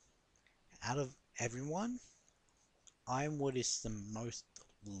that out of everyone, Ironwood is the most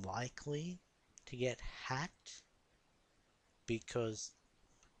likely to get hacked because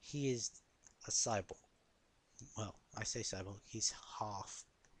he is a cyborg. Well, I say cyborg, he's half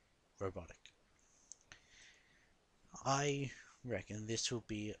robotic. I reckon this will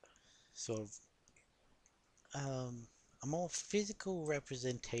be sort of a more physical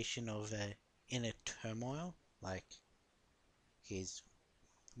representation of a inner turmoil, like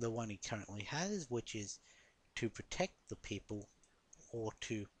the one he currently has, which is to protect the people or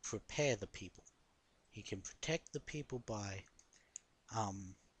to prepare the people. He can protect the people by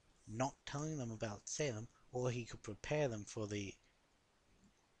not telling them about Salem, or he could prepare them for the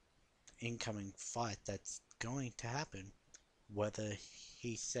incoming fight that's going to happen, whether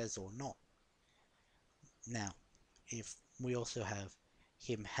he says or not. Now, if we also have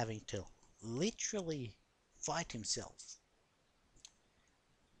him having to literally fight himself,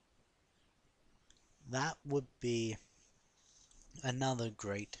 That would be another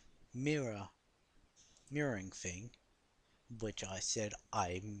great mirroring thing, which I said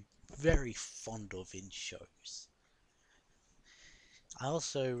I'm very fond of in shows. I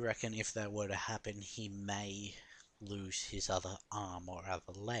also reckon if that were to happen, he may lose his other arm or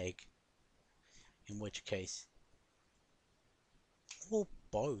other leg, in which case, or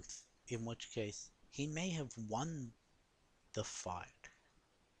both, in which case he may have won the fight,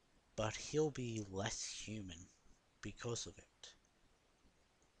 but he'll be less human because of it.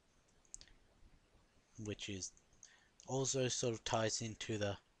 Which is also sort of ties into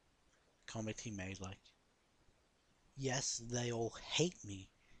the comment he made, like, yes, they all hate me,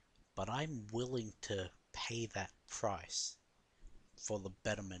 but I'm willing to pay that price for the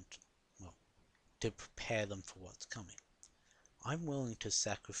betterment, well, to prepare them for what's coming. I'm willing to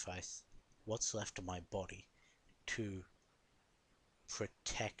sacrifice what's left of my body to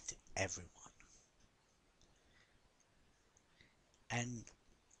protect everyone. And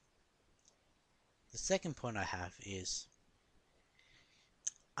the second point I have is,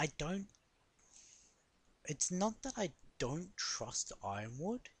 I don't, it's not that I don't trust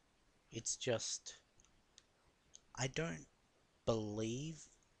Ironwood, it's just, I don't believe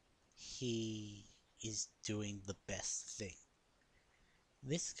he is doing the best thing.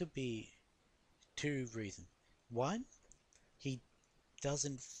 This could be two reasons. One, he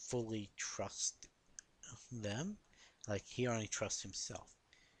doesn't fully trust them, like he only trusts himself.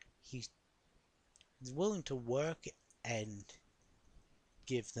 He's willing to work and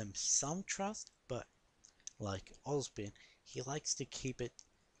give them some trust, but like Osbin, he likes to keep it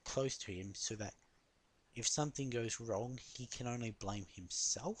close to him so that if something goes wrong, he can only blame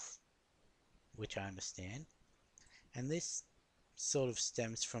himself, which I understand. And this sort of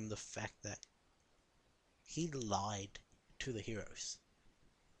stems from the fact that he lied to the heroes.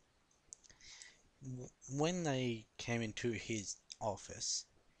 When they came into his office,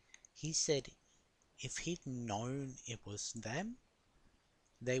 he said if he'd known it was them,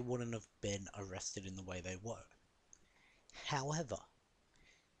 they wouldn't have been arrested in the way they were. However,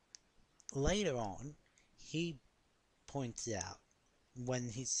 later on, he points out, when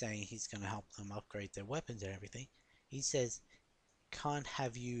he's saying he's going to help them upgrade their weapons and everything, he says, can't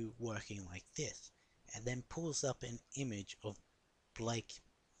have you working like this, and then pulls up an image of Blake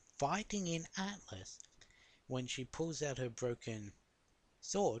fighting in Atlas when she pulls out her broken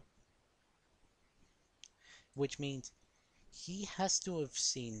sword, which means he has to have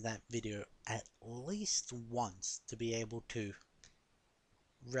seen that video at least once to be able to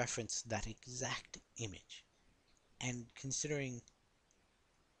reference that exact image. And considering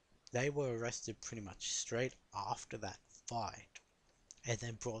they were arrested pretty much straight after that fight and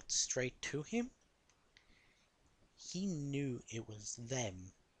then brought straight to him, he knew it was them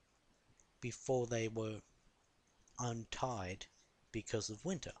before they were untied because of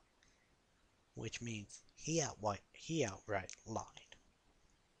winter, which means he outright lied.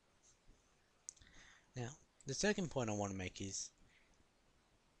 Now, the second point I want to make is,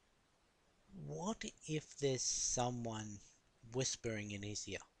 what if there's someone whispering in his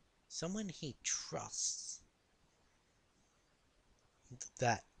ear, someone he trusts,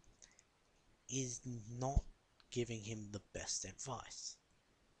 that is not giving him the best advice?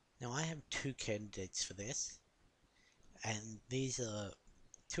 Now, I have two candidates for this, and these are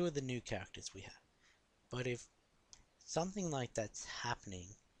two of the new characters we have. But if something like that's happening,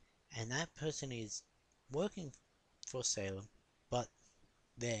 and that person is working for Salem, but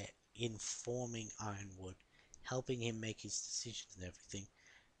they're informing Ironwood, helping him make his decisions and everything,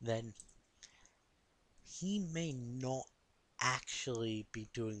 then he may not actually be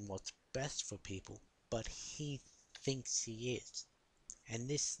doing what's best for people, but he thinks he is. And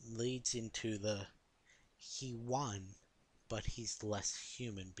this leads into the, he won, but he's less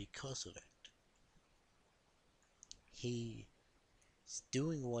human because of it. He's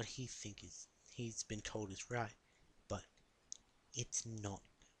doing what he's been told is right, but it's not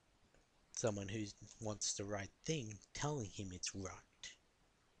someone who wants the right thing telling him it's right.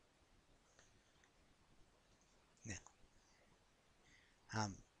 Now,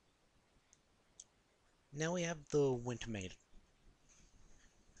 now we have the Winter Maiden,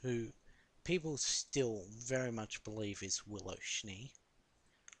 who people still very much believe is Willow Schnee.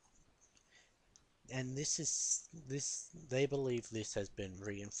 And they believe this has been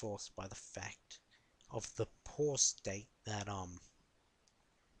reinforced by the fact of the poor state that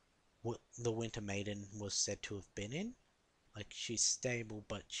the Winter Maiden was said to have been in. Like, she's stable,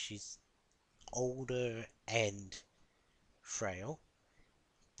 but she's older and frail.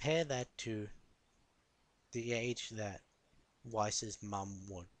 Pair that to the age that Weiss's mum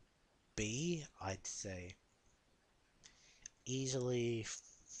would be, I'd say, easily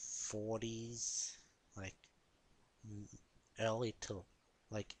 40s, like early to,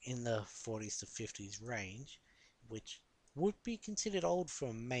 like in the 40s to 50s range, which would be considered old for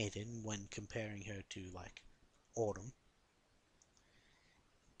a maiden when comparing her to like Autumn,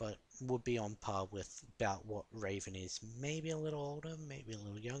 but would be on par with about what Raven is. Maybe a little older, maybe a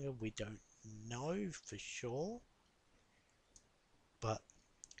little younger, we don't know for sure. But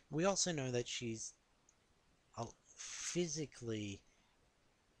we also know that she's physically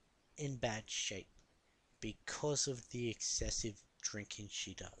in bad shape because of the excessive drinking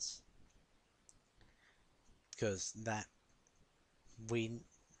she does. Because that, we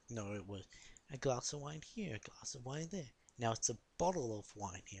know it was a glass of wine here, a glass of wine there. Now it's a bottle of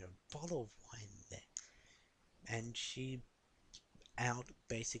wine here, a bottle of wine there. And she out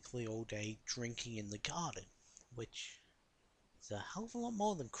basically all day drinking in the garden, which is a hell of a lot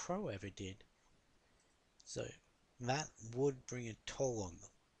more than Crow ever did. So that would bring a toll on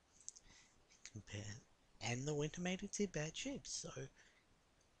them. And the Winter Maiden's in bad shape, so.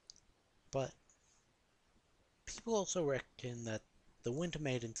 But people also reckon that the Winter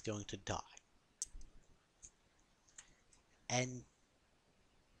Maiden's going to die. And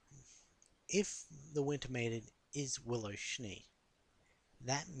if the Winter Maiden is Willow Schnee,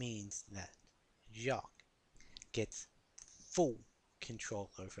 that means that Jacques gets full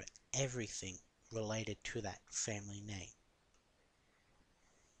control over everything related to that family name.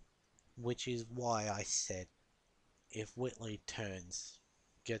 Which is why I said if Whitley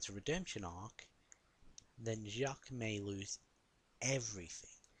gets a redemption arc, then Jacques may lose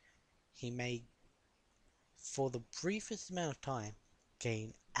everything. He may, for the briefest amount of time,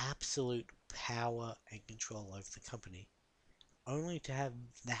 gain absolute power and control over the company, only to have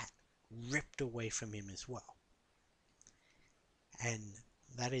that ripped away from him as well. And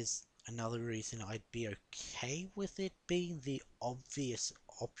that is another reason I'd be okay with it being the obvious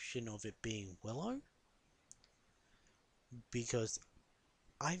option of it being Willow, because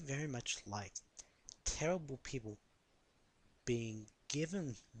I very much like terrible people being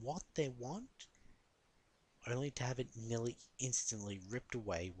given what they want, only to have it nearly instantly ripped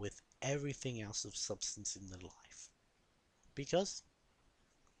away with everything else of substance in their life. Because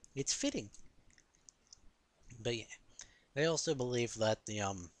it's fitting. But yeah, they also believe that the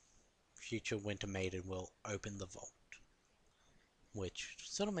future Winter Maiden will open the vault, which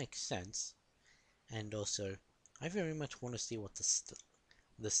sort of makes sense. And also, I very much want to see what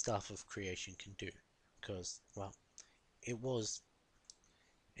the Staff of Creation can do, because, well, it was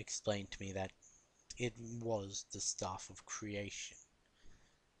explained to me that it was the Staff of Creation.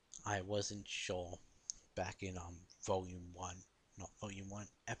 I wasn't sure back in Volume 1, not Volume 1,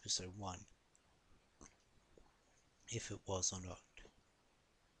 Episode 1, if it was or not.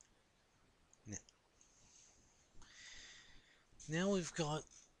 Now we've got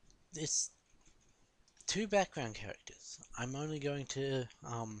this two background characters. I'm only going to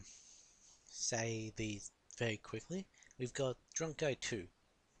say these very quickly. We've got Drunk Guy 2.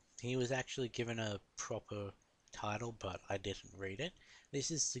 He was actually given a proper title, but I didn't read it.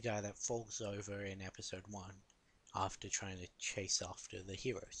 This is the guy that falls over in episode 1 after trying to chase after the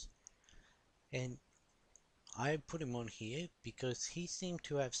heroes. And I put him on here because he seemed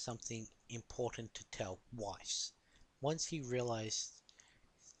to have something important to tell Weiss. Once he realized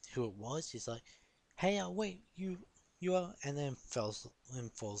who it was, he's like, "Hey, wait, you are," and then falls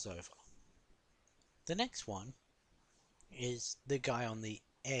over. The next one is the guy on the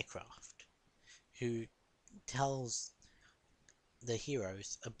aircraft who tells the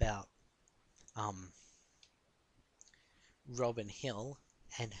heroes about Robin Hill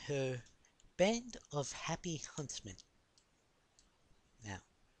and her band of happy huntsmen. Now,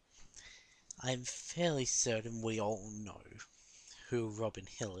 I'm fairly certain we all know who Robin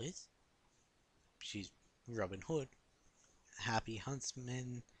Hill is. She's Robin Hood, Happy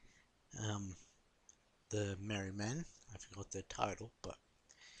Huntsman, the Merry Men. I forgot the title, but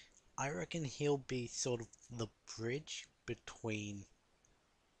I reckon he'll be sort of the bridge between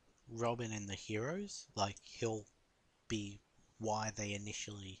Robin and the heroes. Like, he'll be why they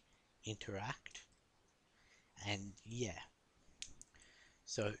initially interact. And yeah,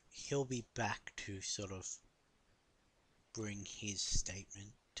 so he'll be back to sort of bring his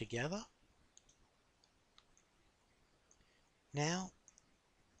statement together. Now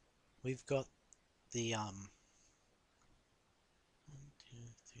we've got the 1, 2,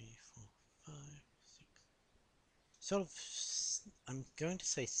 3, 4, 5, 6, sort of, I'm going to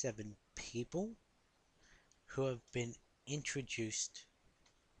say 7 people who have been introduced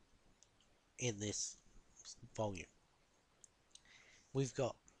in this volume. We've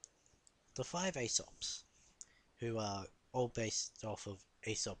got the five Aesops, who are all based off of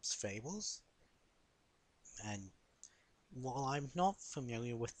Aesop's fables. And while I'm not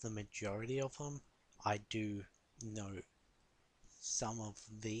familiar with the majority of them, I do know some of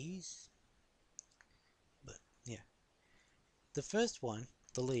these. But yeah, the first one,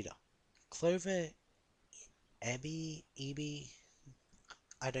 the leader, Clover Eby,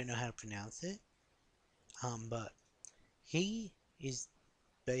 I don't know how to pronounce it. But he is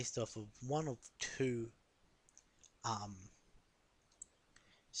based off of one of two um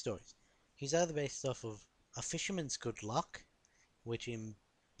stories. He's either based off of A Fisherman's Good Luck, which in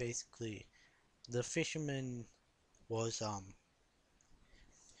basically the fisherman was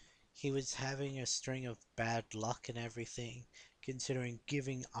he was having a string of bad luck and everything, considering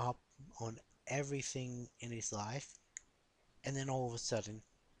giving up on everything in his life, and then all of a sudden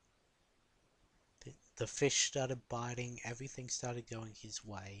the fish started biting, everything started going his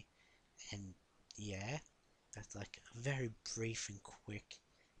way, and yeah, that's like a very brief and quick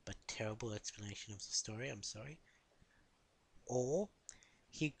but terrible explanation of the story, I'm sorry. Or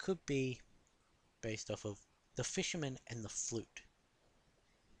he could be based off of The Fisherman and the Flute.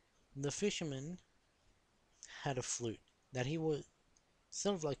 The fisherman had a flute that he was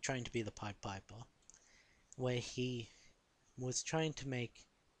sort of like trying to be the Pied Piper, where he was trying to make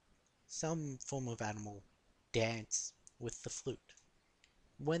some form of animal dance with the flute.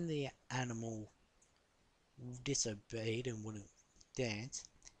 When the animal disobeyed and wouldn't dance,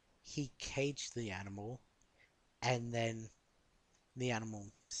 he caged the animal, and then the animal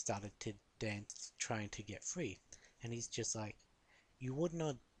started to dance trying to get free. And he's just like, you would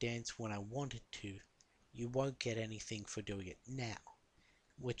not dance when I wanted to, you won't get anything for doing it now.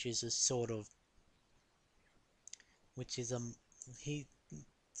 Which is a sort of, which is he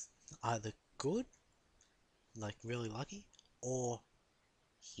either good, like really lucky, or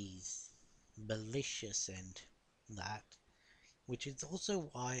he's malicious and that. Which is also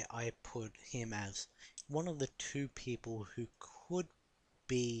why I put him as one of the two people who could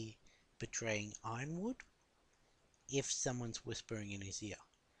be betraying Ironwood if someone's whispering in his ear.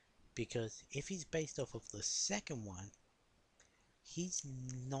 Because if he's based off of the second one, he's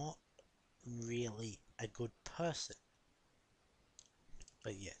not really a good person.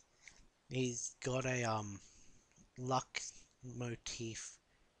 But yeah, he's got a luck motif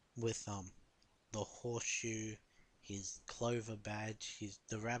with the horseshoe, his clover badge,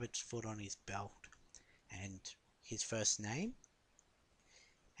 the rabbit's foot on his belt, and his first name.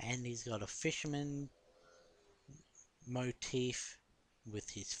 And he's got a fisherman motif with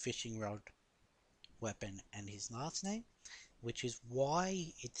his fishing rod, weapon, and his last name, which is why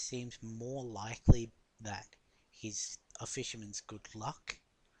it seems more likely that he's a fisherman's good luck,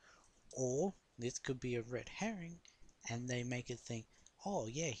 or this could be a red herring, and they make it think, oh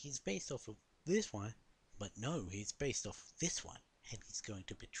yeah, he's based off of this one, but no, he's based off of this one, and he's going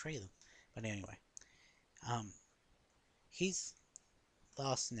to betray them. But anyway, um, his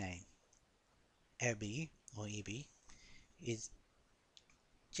last name, Ebi, is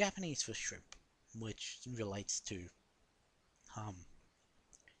Japanese for shrimp, which relates to um,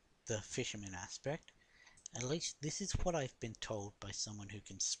 the fisherman aspect. At least this is what I've been told by someone who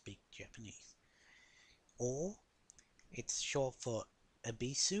can speak Japanese. Or it's short for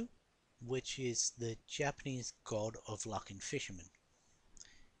Abisu, which is the Japanese god of luck and fishermen,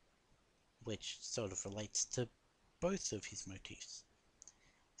 which sort of relates to both of his motifs.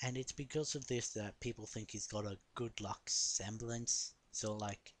 And it's because of this that people think he's got a good luck semblance, so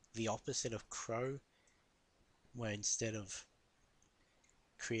like the opposite of Crow, where instead of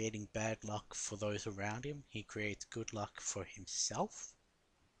creating bad luck for those around him, he creates good luck for himself.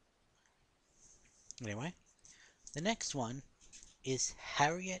 Anyway, the next one is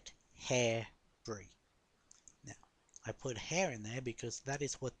Harriet Hare Bree. Now, I put Hare in there because that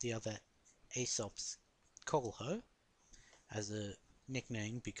is what the other Aesops call her, as a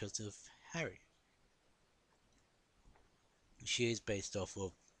nickname because of Harry. She is based off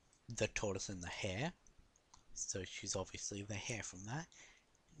of the tortoise and the hare, so she's obviously the hare from that.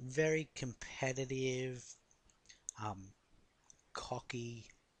 Very competitive, um, cocky,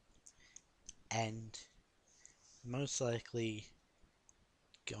 and most likely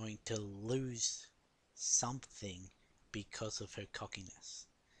going to lose something because of her cockiness.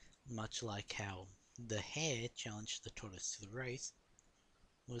 Much like how the hare challenged the tortoise to the race,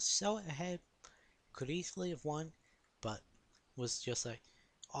 was so ahead, could easily have won, but was just like,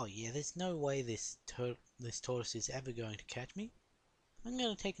 oh yeah, there's no way this tortoise is ever going to catch me. I'm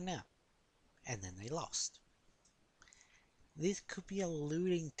going to take a nap. And then they lost. This could be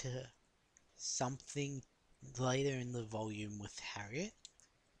alluding to something later in the volume with Harriet,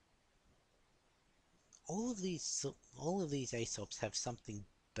 all of these Aesops have something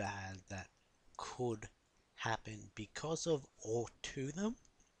bad that could happen because of or to them.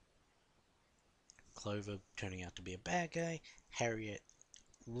 Clover turning out to be a bad guy, Harriet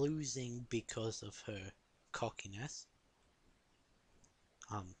losing because of her cockiness.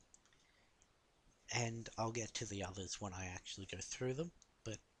 And I'll get to the others when I actually go through them.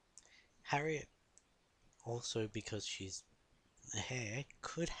 But Harriet also, because she's a hare,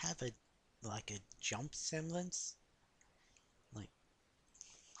 could have a like a jump semblance, like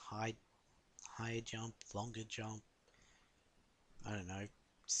high higher jump, longer jump. I don't know,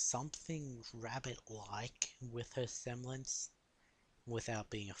 something rabbit-like with her semblance,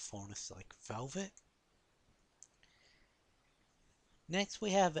 without being a faunus like Velvet. Next we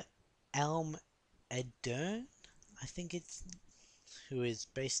have Elm Edern, I think it's, who is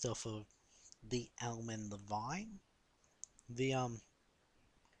based off of the Elm and the Vine. The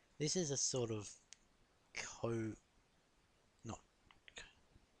this is a sort of not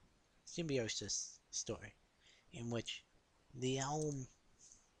symbiosis story in which the elm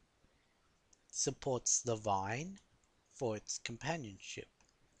supports the vine for its companionship.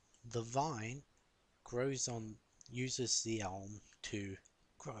 The vine grows on uses the elm to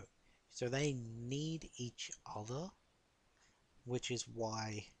grow. So they need each other, which is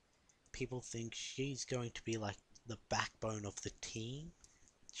why people think she's going to be like the backbone of the team.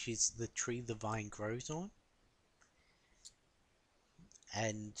 She's the tree the vine grows on.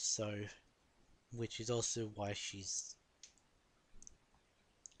 And so, which is also why she's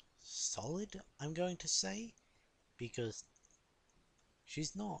solid, I'm going to say, because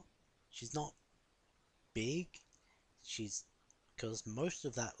she's not she's not big. She's because most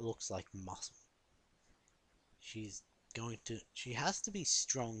of that looks like muscle. She has to be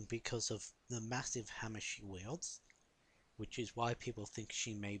strong because of the massive hammer she wields, which is why people think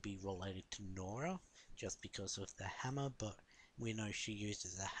she may be related to Nora just because of the hammer, but we know she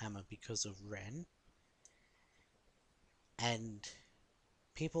uses a hammer because of Ren. And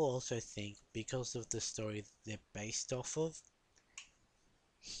people also think because of the story they're based off of,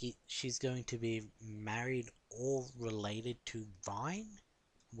 she's going to be married or related to Vine,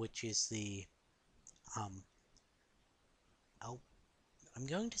 which is the I'm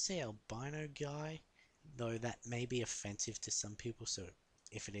going to say albino guy, though that may be offensive to some people, so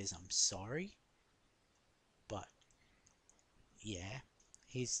if it is, I'm sorry. But yeah,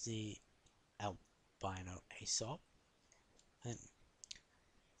 he's the albino Aesop, and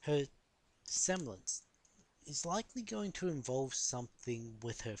her semblance is likely going to involve something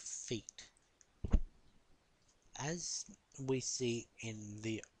with her feet. As we see in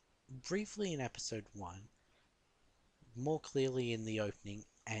the briefly in episode 1, more clearly in the opening,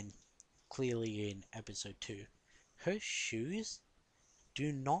 and clearly in episode 2, her shoes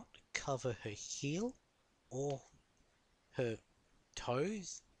do not cover her heel or her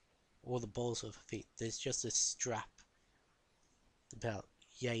toes or the balls of her feet. There's just a strap about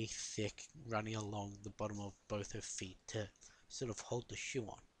yay thick running along the bottom of both her feet to sort of hold the shoe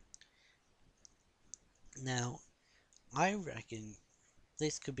on. Now, I reckon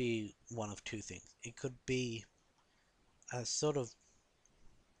this could be one of two things. It could be a sort of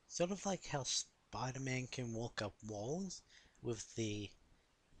like how Spider-Man can walk up walls with they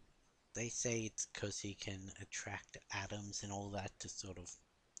say it's because he can attract atoms and all that, to sort of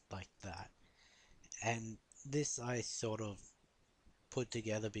like that. And this I sort of put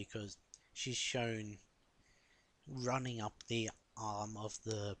together because she's shown running up the arm of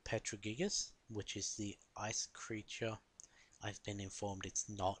the Petrogigas, which is the ice creature. I've been informed it's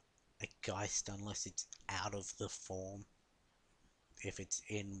not a Geist unless it's out of the form. If it's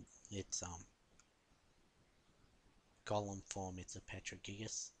in its golem form, it's a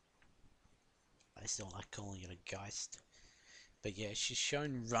Petrogigas. I still like calling it a Geist. But yeah, she's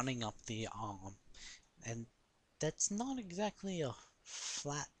shown running up the arm, and that's not exactly a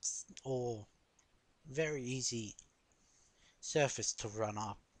flat or very easy surface to run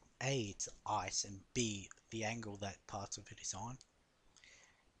up. A, it's ice, and B, the angle that parts of it is on.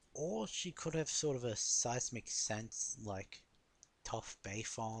 Or she could have sort of a seismic sense like Toph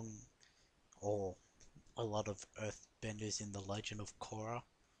Beifong or a lot of earthbenders in the Legend of Korra,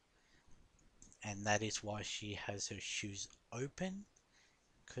 and that is why she has her shoes open,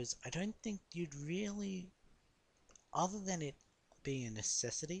 because I don't think you'd really, other than it being a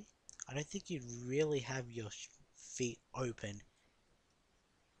necessity, I don't think you'd really have your feet open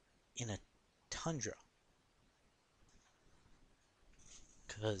in a tundra,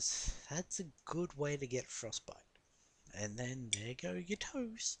 because that's a good way to get frostbite. And then there go your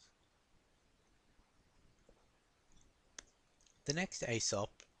toes. The next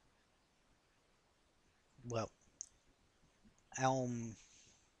Aesop well, Elm.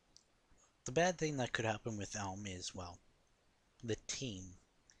 The bad thing that could happen with Elm is, well, the team.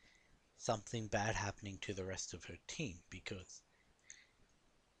 Something bad happening to the rest of her team because,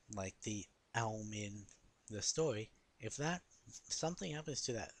 like the Elm in the story, if that something happens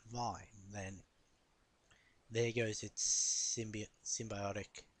to that vine, then there goes its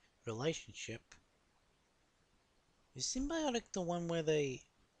symbiotic relationship. Is symbiotic the one where they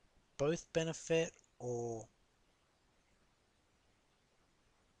both benefit, or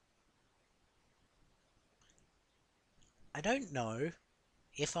I don't know.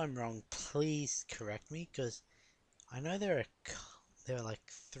 If I'm wrong, please correct me, because I know there are like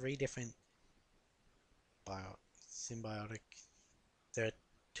three different bio symbiotic. There are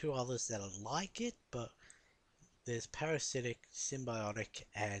two others that are like it, but there's parasitic, symbiotic,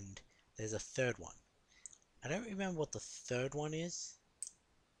 and there's a third one. I don't remember what the third one is,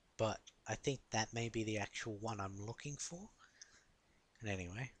 but I think that may be the actual one I'm looking for. And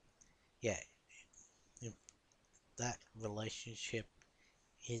anyway, yeah, if that relationship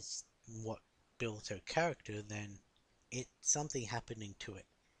is what builds her character, then something happening to it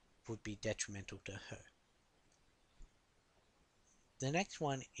would be detrimental to her. The next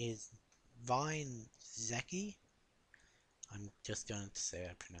one is Vine Zeki. I'm just going to say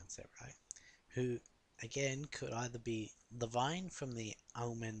I pronounce that right. Who, again, could either be the vine from the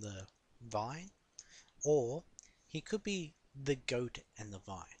elm and the vine, or he could be the goat and the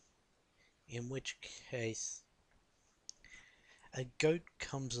vine. In which case, a goat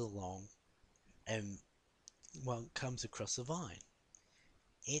comes along and, well, comes across a vine.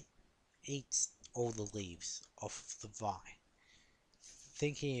 It eats all the leaves off the vine.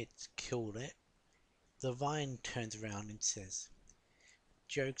 Thinking it's killed it, the vine turns around and says,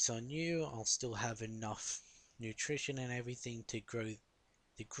 "Joke's on you, I'll still have enough nutrition and everything to grow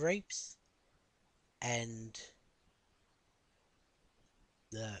the grapes, and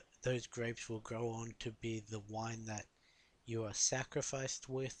those grapes will grow on to be the wine that you are sacrificed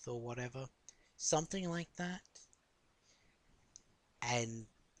with," or whatever. Something like that. And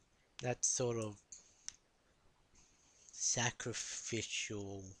that sort of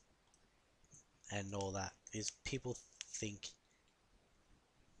sacrificial and all that is people think.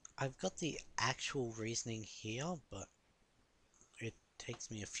 I've got the actual reasoning here, but it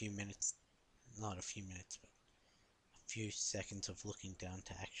takes me a few minutes, not a few minutes, but a few seconds of looking down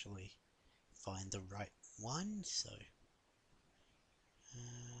to actually find the right one. So,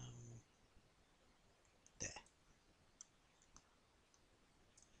 um, there.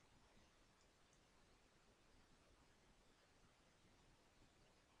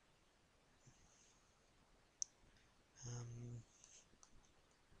 Um,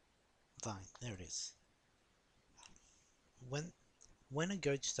 Vine, there it is. When When a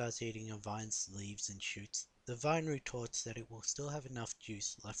goat starts eating a vine's leaves and shoots, the vine retorts that it will still have enough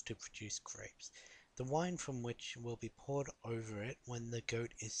juice left to produce grapes, the wine from which will be poured over it when the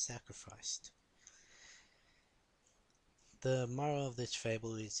goat is sacrificed. The moral of this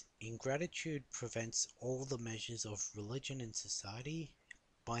fable is ingratitude prevents all the measures of religion in society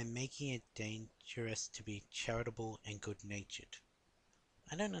by making it dangerous to be charitable and good-natured.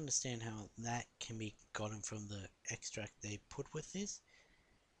 I don't understand how that can be gotten from the extract they put with this,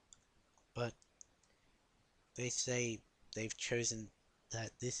 but they say they've chosen that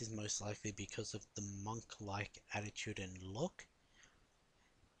this is most likely because of the monk-like attitude and look,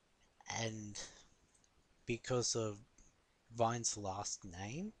 and because of Vine's last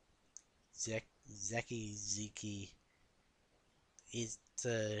name, Zeki is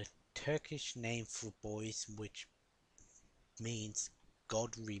the Turkish name for boys, which means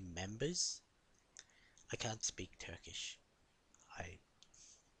God remembers. I can't speak Turkish. I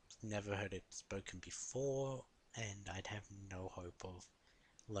never heard it spoken before, and I'd have no hope of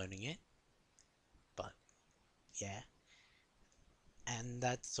learning it. But yeah, and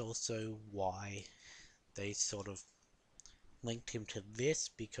that's also why they sort of linked him to this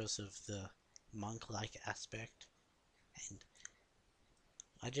because of the monk-like aspect. And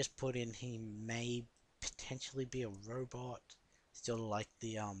I just put in he may potentially be a robot, still like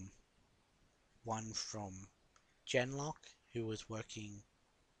the one from Genlock who was working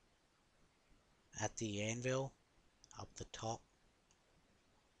at the anvil up the top.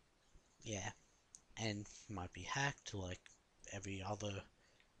 Yeah, and might be hacked like every other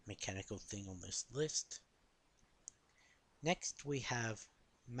mechanical thing on this list. Next we have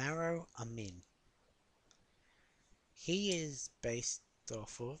Maro Amin. He is based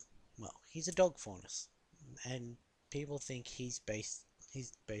off of, well, he's a dog faunus, and people think he's based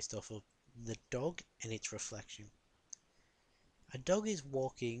off of the dog and its reflection. A dog is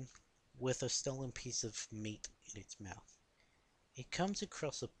walking with a stolen piece of meat in its mouth. It comes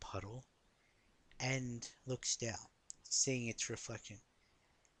across a puddle and looks down, seeing its reflection.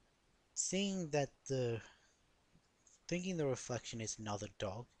 Seeing that thinking the reflection is another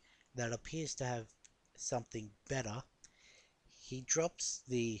dog that appears to have something better, he drops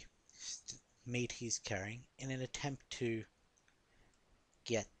the meat he's carrying in an attempt to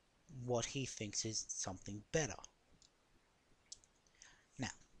get what he thinks is something better. Now,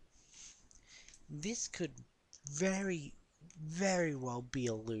 this could very, very well be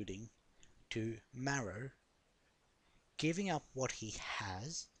alluding to Marrow giving up what he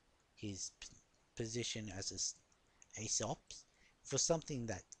has, his position as Aesop's, for something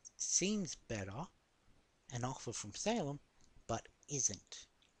that seems better, an offer from Salem, but isn't.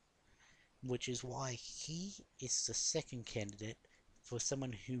 Which is why he is the second candidate for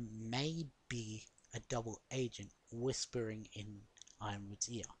someone who may be a double agent whispering in Ironwood's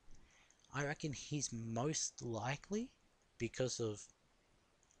ear. I reckon he's most likely because of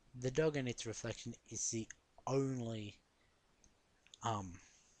the dog and its reflection is the only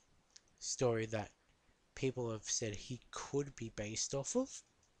story that people have said he could be based off of,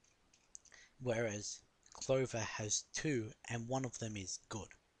 whereas Clover has two and one of them is good.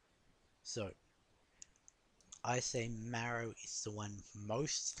 So I say Marrow is the one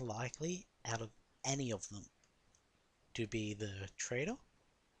most likely out of any of them to be the traitor.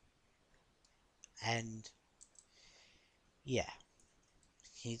 And yeah,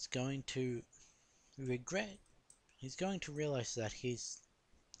 he's going to regret, he's going to realize that he's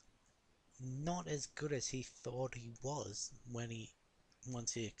not as good as he thought he was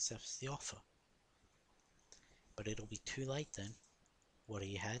once he accepts the offer. But it'll be too late then. What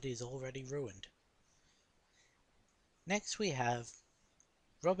he had is already ruined. Next we have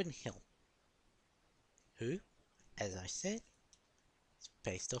Robin Hill, who, as I said, is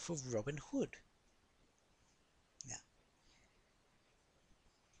based off of Robin Hood. Now,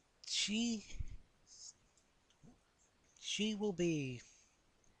 she will be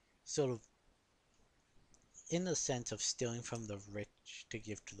sort of in the sense of stealing from the rich to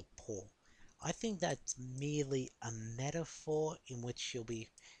give to the poor. I think that's merely a metaphor in which she'll be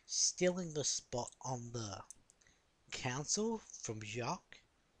stealing the spot on the council from Jacques,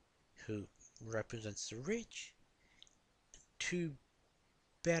 who represents the rich, to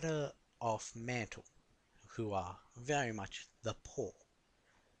better off Mantle, who are very much the poor.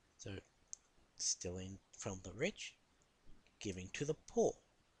 So, stealing from the rich, giving to the poor.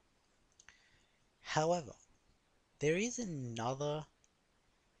 However, there is another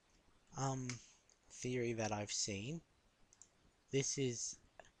theory that I've seen. This is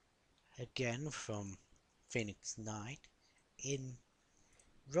again from Phoenix Knight. In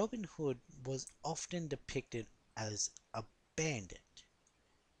Robin Hood was often depicted as a bandit.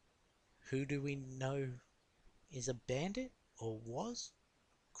 Who do we know is a bandit or was?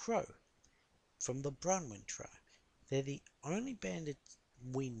 Crow from the Bronwyn tribe. They're the only bandits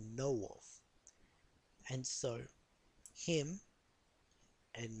we know of. And so him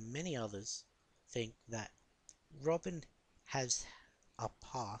and many others think that Robin has a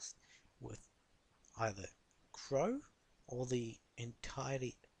past with either Crow or the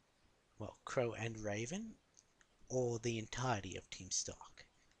entirety, well, Crow and Raven, or the entirety of Team Stark.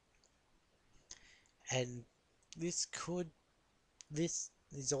 And this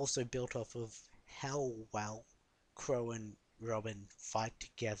is also built off of how well Crow and Robin fight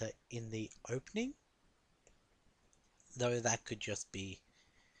together in the opening, though that could just be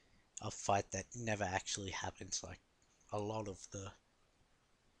a fight that never actually happens, like a lot of the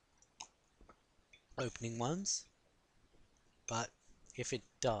opening ones. But if it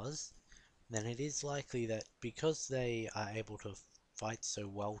does, then it is likely that because they are able to fight so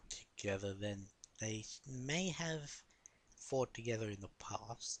well together, then they may have fought together in the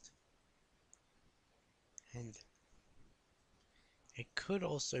past. And it could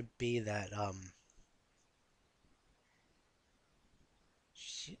also be that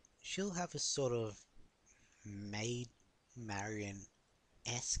she'll have a sort of Maid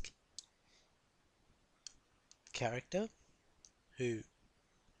Marian-esque character who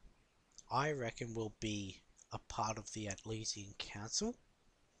I reckon will be a part of the Atlesian Council,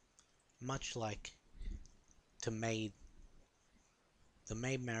 much like the Maid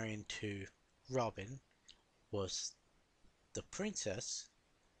Marian to Robin was the princess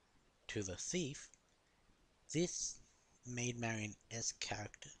to the thief. This Maid Marian-esque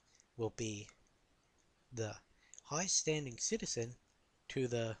character will be the high-standing citizen to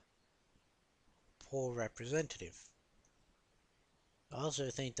the poor representative. I also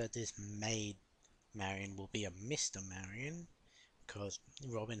think that this Maid Marian will be a Mr. Marian, because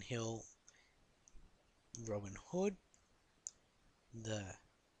Robin Hood,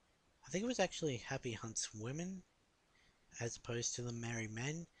 I think it was actually Happy Hunts women as opposed to the Merry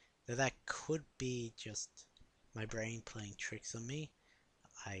Men. Though that could be just my brain playing tricks on me.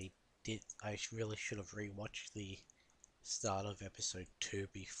 I really should have rewatched the start of episode 2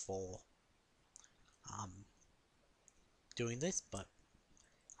 before um, doing this, but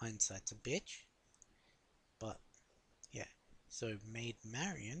hindsight's a bitch. But yeah, so Maid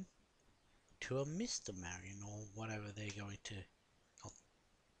Marian to a Mr. Marion or whatever they're going to call.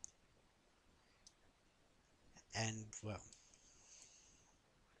 And well,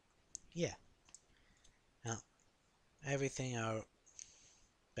 yeah. Now everything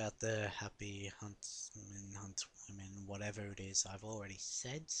about the happy huntsmen, huntswomen, whatever it is, I've already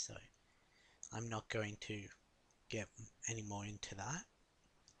said, so I'm not going to get any more into that.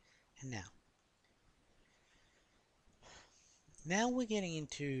 And now we're getting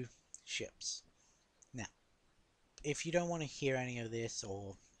into ships. Now, if you don't want to hear any of this,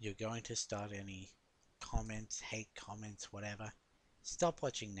 or you're going to start any comments, hate comments, whatever, stop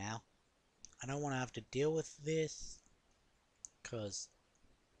watching now. I don't want to have to deal with this, because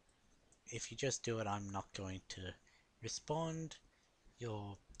if you just do it, I'm not going to respond.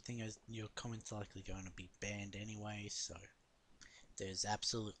 Your comment's likely going to be banned anyway, so there's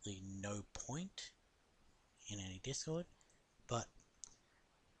absolutely no point in any Discord. But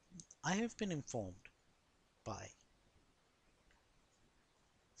I have been informed by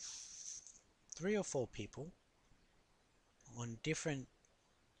 3 or 4 people on different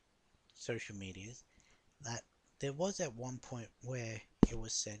social medias that there was at one point where it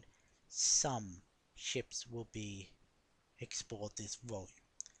was said some ships will be explored this volume.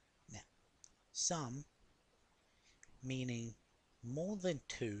 Now, some meaning more than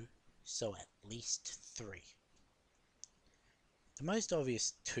 2, so at least 3. The most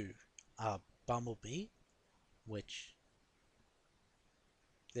obvious 2 are Bumblebee, which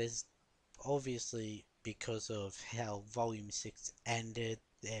there's obviously, because of how Volume 6 ended,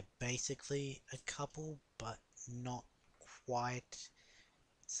 they're basically a couple, but not quite,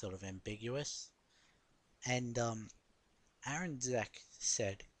 sort of ambiguous. And Aaron Zek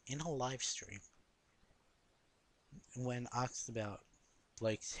said in a live stream, when asked about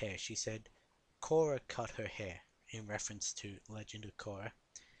Blake's hair, she said Korra cut her hair, in reference to Legend of Korra,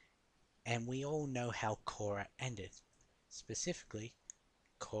 and we all know how Korra ended. Specifically,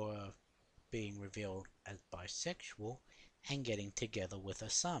 Korra being revealed as bisexual and getting together with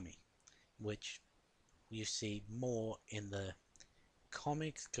Asami, which you see more in the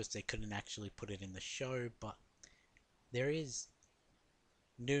comics because they couldn't actually put it in the show, but there is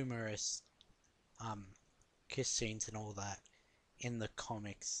numerous kiss scenes and all that in the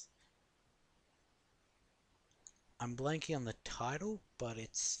comics. I'm blanking on the title, but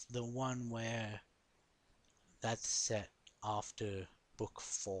it's the one where that's set after book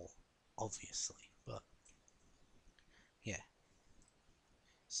 4, obviously. But yeah,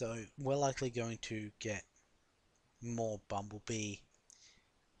 so we're likely going to get more Bumblebee,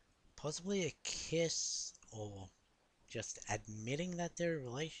 possibly a kiss, or just admitting that they're a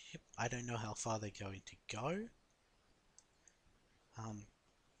relationship. I don't know how far they're going to go.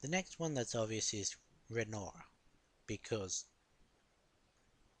 The next one that's obvious is Renora, because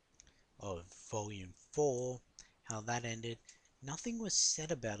of Volume 4, how that ended. Nothing was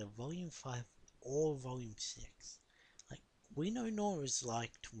said about it, Volume 5 or Volume 6. Like, we know Nora's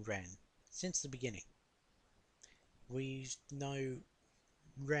liked Ren since the beginning. We know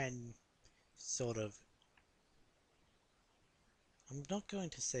Ren sort of, I'm not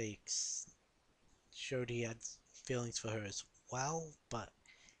going to say showed he had feelings for her as well, but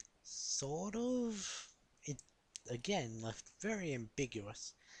sort of. It again left very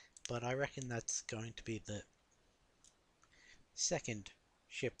ambiguous, but I reckon that's going to be the second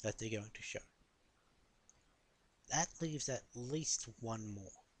ship that they're going to show. That leaves at least one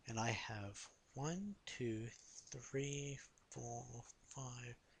more, and I have 1, 2, 3, 4, 5,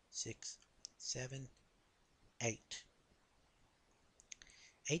 6, 7, 8.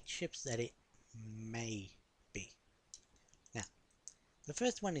 8 ships that it may be. Now, the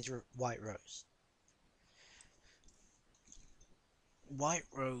first one is White Rose. White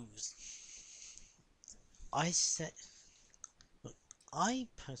Rose. Look, I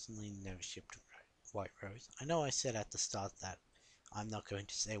personally never shipped White Rose. I know I said at the start that I'm not going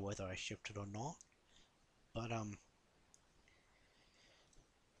to say whether I shipped it or not, but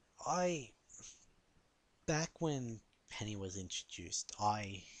back when Penny was introduced,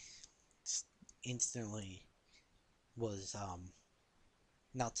 I instantly was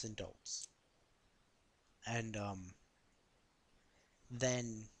nuts and bolts, and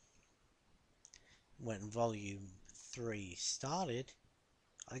Then, when Volume 3 started,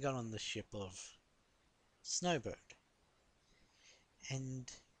 I got on the ship of Snowbird.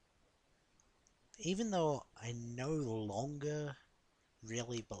 And even though I no longer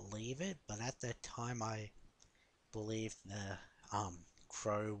really believe it, but at that time I believed the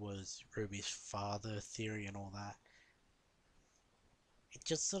Crow was Ruby's father theory and all that, it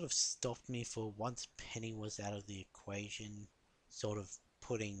just sort of stopped me for once Penny was out of the equation, sort of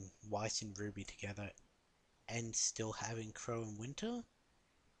putting Weiss and Ruby together and still having Crow and Winter.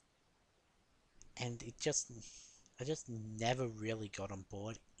 And I just never really got on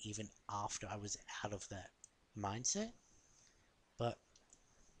board even after I was out of that mindset. But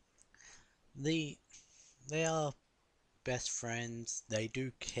the they are best friends. They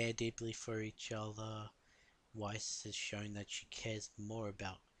do care deeply for each other. Weiss has shown that she cares more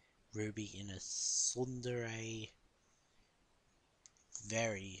about Ruby in a tsundere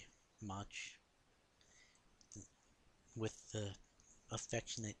very much, with the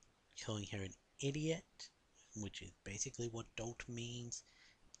affectionate calling her an idiot, which is basically what dolt means,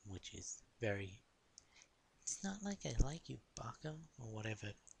 which is very, it's not like I like you, baka, or whatever.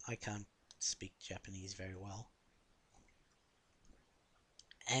 I can't speak Japanese very well.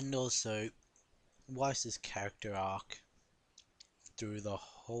 And also, Weiss's character arc through the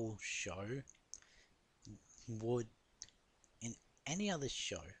whole show would, in any other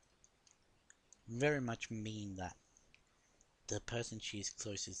show, very much mean that the person she is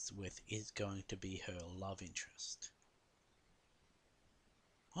closest with is going to be her love interest.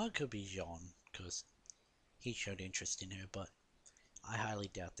 Or it could be Jean, because he showed interest in her, but I highly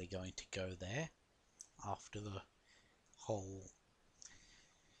doubt they're going to go there after the whole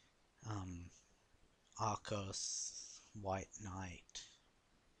Arcos White Knight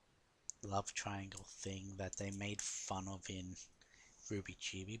love triangle thing that they made fun of in RWBY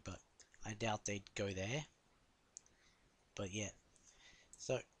Chibi, but I doubt they'd go there. But yeah,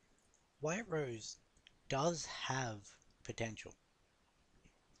 so White Rose does have potential.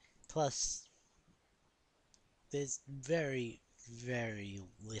 Plus, there's very, very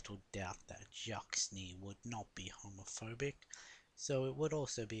little doubt that Juxney would not be homophobic, so it would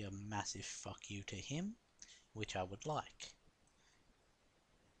also be a massive fuck you to him, which I would like.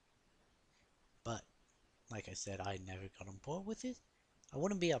 But, like I said, I never got on board with it. I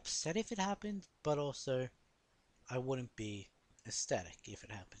wouldn't be upset if it happened, but also I wouldn't be ecstatic if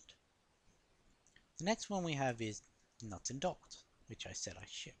it happened. The next one we have is Nuts and Dots, which I said I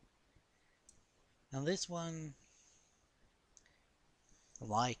ship. Now this one,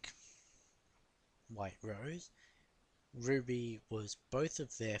 like White Rose, RWBY was both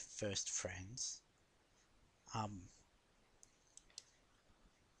of their first friends.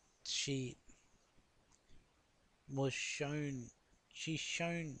 She was shown, she's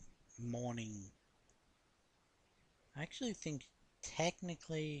shown mourning. I actually think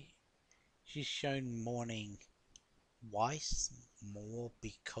technically she's shown mourning Weiss more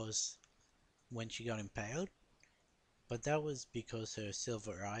because when she got impaled, but that was because her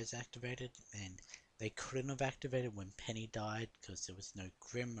silver eyes activated, and they couldn't have activated when Penny died because there was no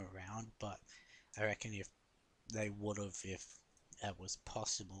Grimm around, but I reckon if they would have, if that was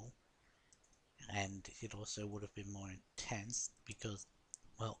possible, and it also would have been more intense because,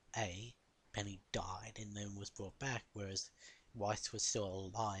 well, A, Penny died and then was brought back, whereas Weiss was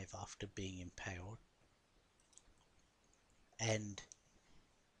still alive after being impaled. And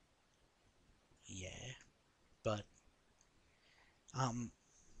yeah, but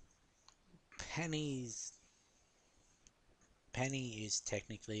Penny's Penny is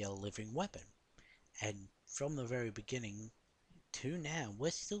technically a living weapon, and from the very beginning to now,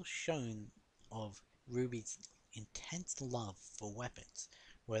 we're still shown of RWBY's intense love for weapons,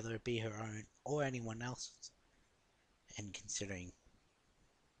 whether it be her own or anyone else's. And considering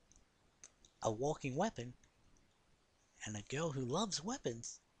a walking weapon and a girl who loves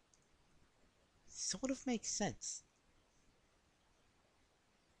weapons, sort of makes sense.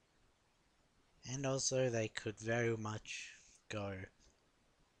 And also they could very much go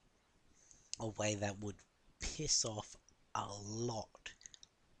a way that would piss off a lot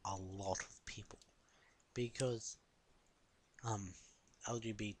of people, because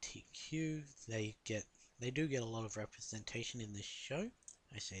LGBTQ, they do get a lot of representation in this show.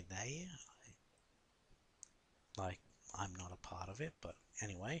 I say they, like, I'm not a part of it, but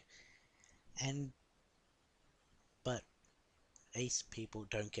anyway. And but ace people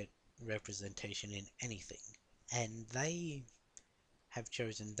don't get representation in anything, and they have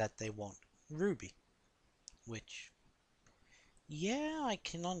chosen that they want RWBY, which, yeah, I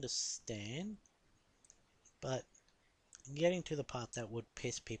can understand, but getting to the part that would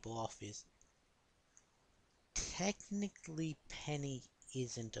piss people off is technically Penny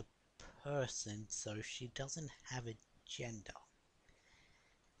isn't a person, so she doesn't have a gender.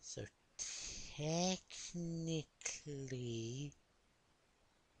 So technically,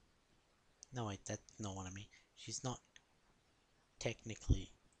 no wait, that's not what I mean. She's not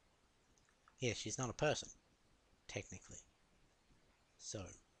technically, yeah, she's not a person, technically. So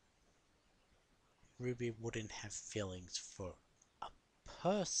Ruby wouldn't have feelings for a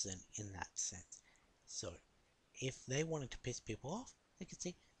person in that sense. So if they wanted to piss people off, they could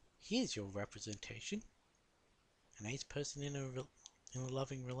say, here's your representation. An ace person in a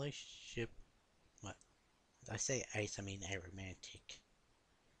loving relationship. What? I say ace, I mean a romantic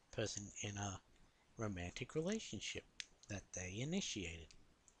person in a romantic relationship that they initiated.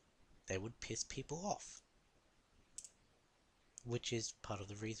 They would piss people off. Which is part of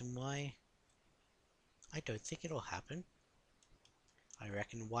the reason why I don't think it'll happen. I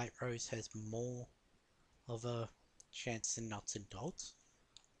reckon White Rose has more of a chance than nuts and bolts.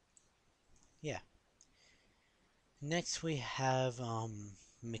 Yeah. Next we have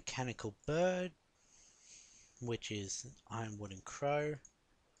Mechanical Bird, which is Ironwood and Crow.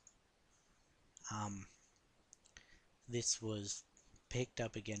 This was picked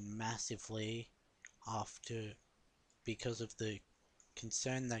up again massively after because of the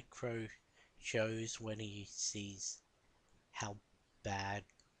concern that Crow shows when he sees how bad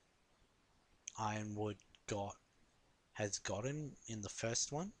Ironwood has gotten in the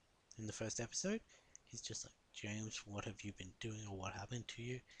first episode. He's just like, James, what have you been doing, or what happened to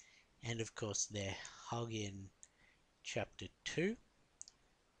you? And of course their hug in chapter 2,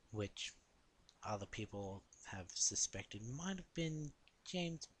 which other people have suspected might have been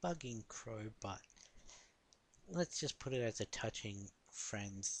James bugging Crow, but let's just put it as a touching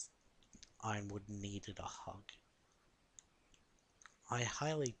friends. Ironwood needed a hug. I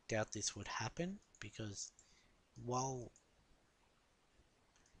highly doubt this would happen because while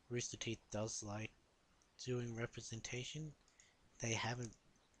Rooster Teeth does like doing representation, they haven't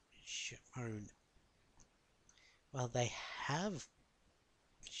shown. Well, they have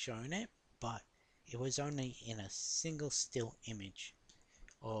shown it, but it was only in a single still image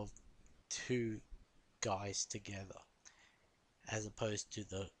of two guys together, as opposed to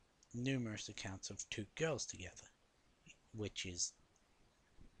the numerous accounts of two girls together, which is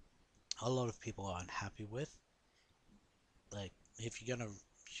a lot of people are unhappy with. Like, if you're gonna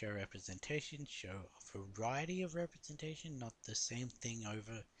show representation, show a variety of representation, not the same thing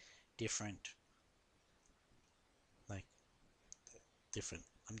over different, like, different,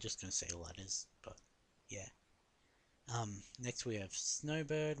 I'm just gonna say letters, but yeah. Next we have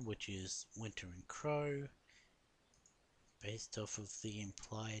Snowbird, which is Winter and Crow, based off of the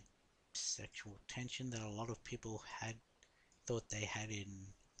implied sexual tension that a lot of people thought they had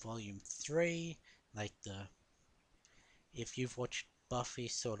in Volume 3, like if you've watched Buffy,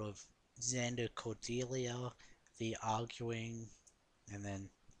 sort of Xander Cordelia, the arguing, and then,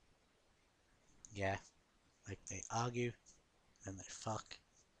 yeah, like they argue, and they fuck,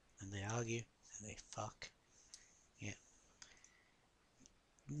 and they argue, and they fuck, yeah.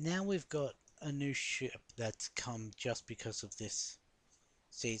 Now we've got a new ship that's come just because of this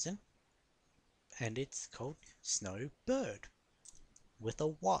season, and it's called Snowbird, with a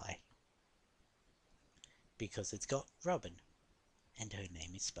Y, because it's got Robin, and her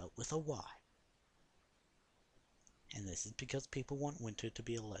name is spelled with a Y. And this is because people want Winter to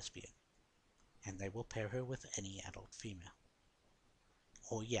be a lesbian, and they will pair her with any adult female,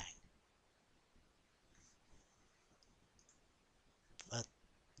 or Yang. But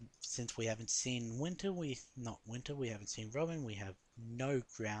since we haven't seen we haven't seen Robin, we have no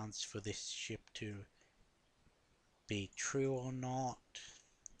grounds for this ship to be true or not.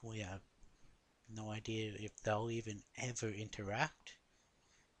 We have no idea if they'll even ever interact.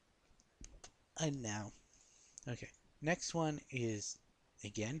 And now, okay, next one is,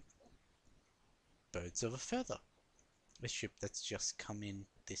 again, Birds of a Feather, a ship that's just come in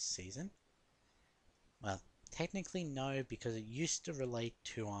this season. Well, technically no, because it used to relate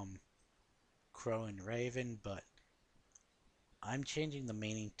to Crow and Raven, but I'm changing the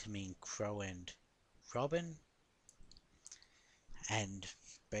meaning to mean Crow and Robin, and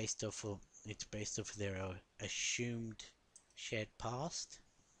it's based off their assumed shared past,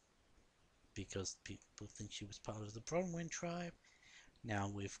 because people think she was part of the Bronwyn tribe. Now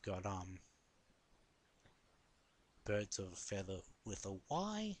we've got Birds of a Feather with a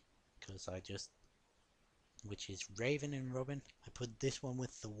Y, because which is Raven and Robin. I put this one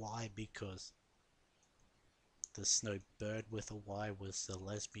with the Y because the Snowbird with a Y was the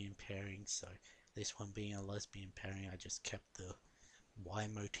lesbian pairing, so This one being a lesbian pairing, I just kept the Y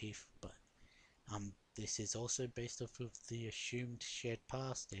motif, but this is also based off of the assumed shared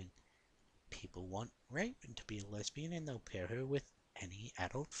past, and people want Raven to be a lesbian and they'll pair her with any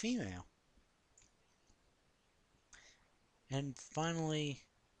adult female. And finally,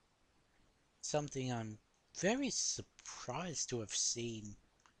 something I'm very surprised to have seen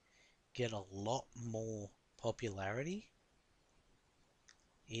get a lot more popularity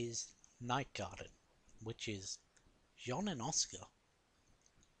is Night Garden, which is John and Oscar.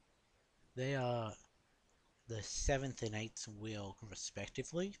 They are the 7th and 8th wheel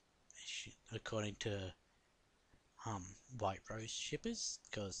respectively, according to White Rose shippers,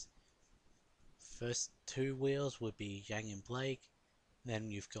 because first 2 wheels would be Yang and Blake,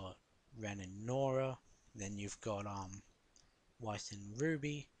 then you've got Ren and Nora, then you've got Weiss and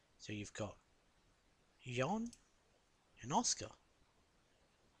Ruby, so you've got John and Oscar.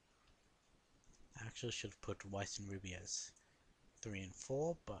 I actually should have put Weiss and Ruby as 3 and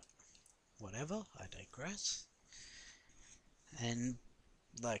 4, but whatever, I digress. And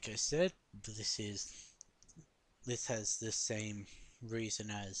like I said, this has the same reason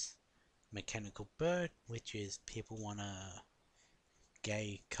as Mechanical Bird, which is people want a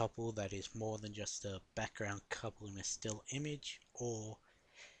gay couple that is more than just a background couple in a still image, or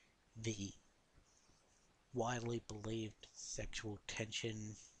the widely believed sexual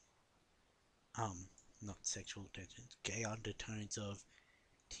tension, not sexual tension, gay undertones of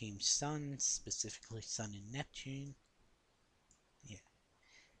Team Sun, specifically Sun and Neptune. Yeah.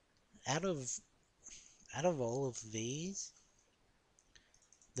 Out of all of these,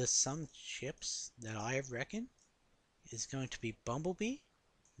 the some ships that I reckon is going to be Bumblebee,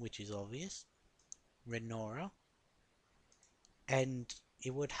 which is obvious, Renora, and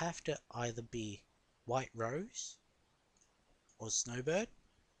it would have to either be White Rose or Snowbird,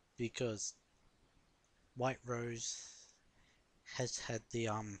 because White Rose has had the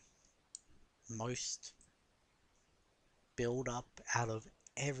most build up out of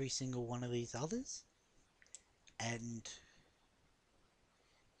every single one of these others, and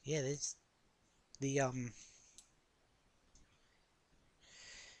yeah, there's the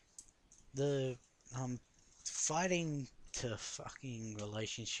fighting to fucking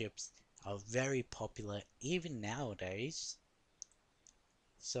relationships are very popular even nowadays,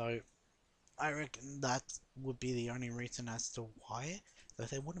 so I reckon that would be the only reason as to why, though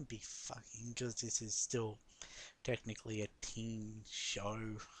they wouldn't be fucking, because this is still technically a teen show,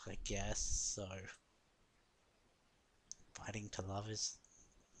 I guess, so fighting to lovers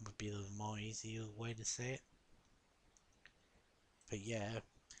would be the more easier way to say it. But yeah,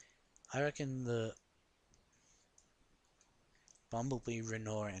 I reckon the Bumblebee,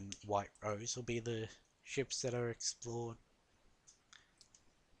 Renora, and White Rose will be the ships that are explored.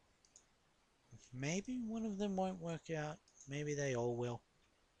 Maybe one of them won't work out, maybe they all will.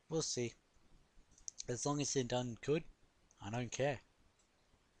 We'll see. As long as they're done good, I don't care.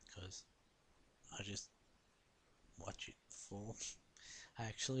 Because I just watch it for... I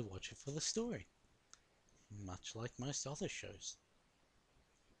actually watch it for the story. Much like most other shows.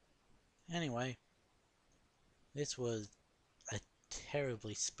 Anyway, this was a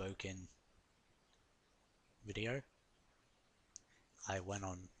terribly spoken video. I went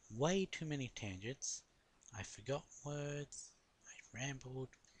on way too many tangents. I forgot words. I rambled.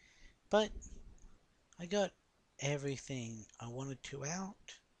 But I got everything I wanted to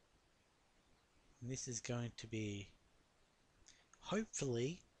out. This is going to be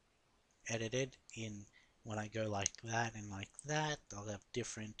hopefully edited in when I go like that and like that. I'll have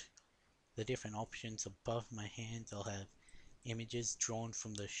the different options above my hands. I'll have images drawn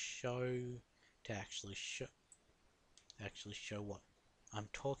from the show to actually show what I'm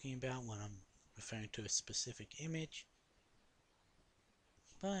talking about when I'm referring to a specific image.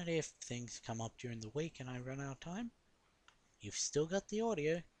 But if things come up during the week and I run out of time, you've still got the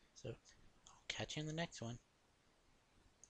audio, so I'll catch you in the next one.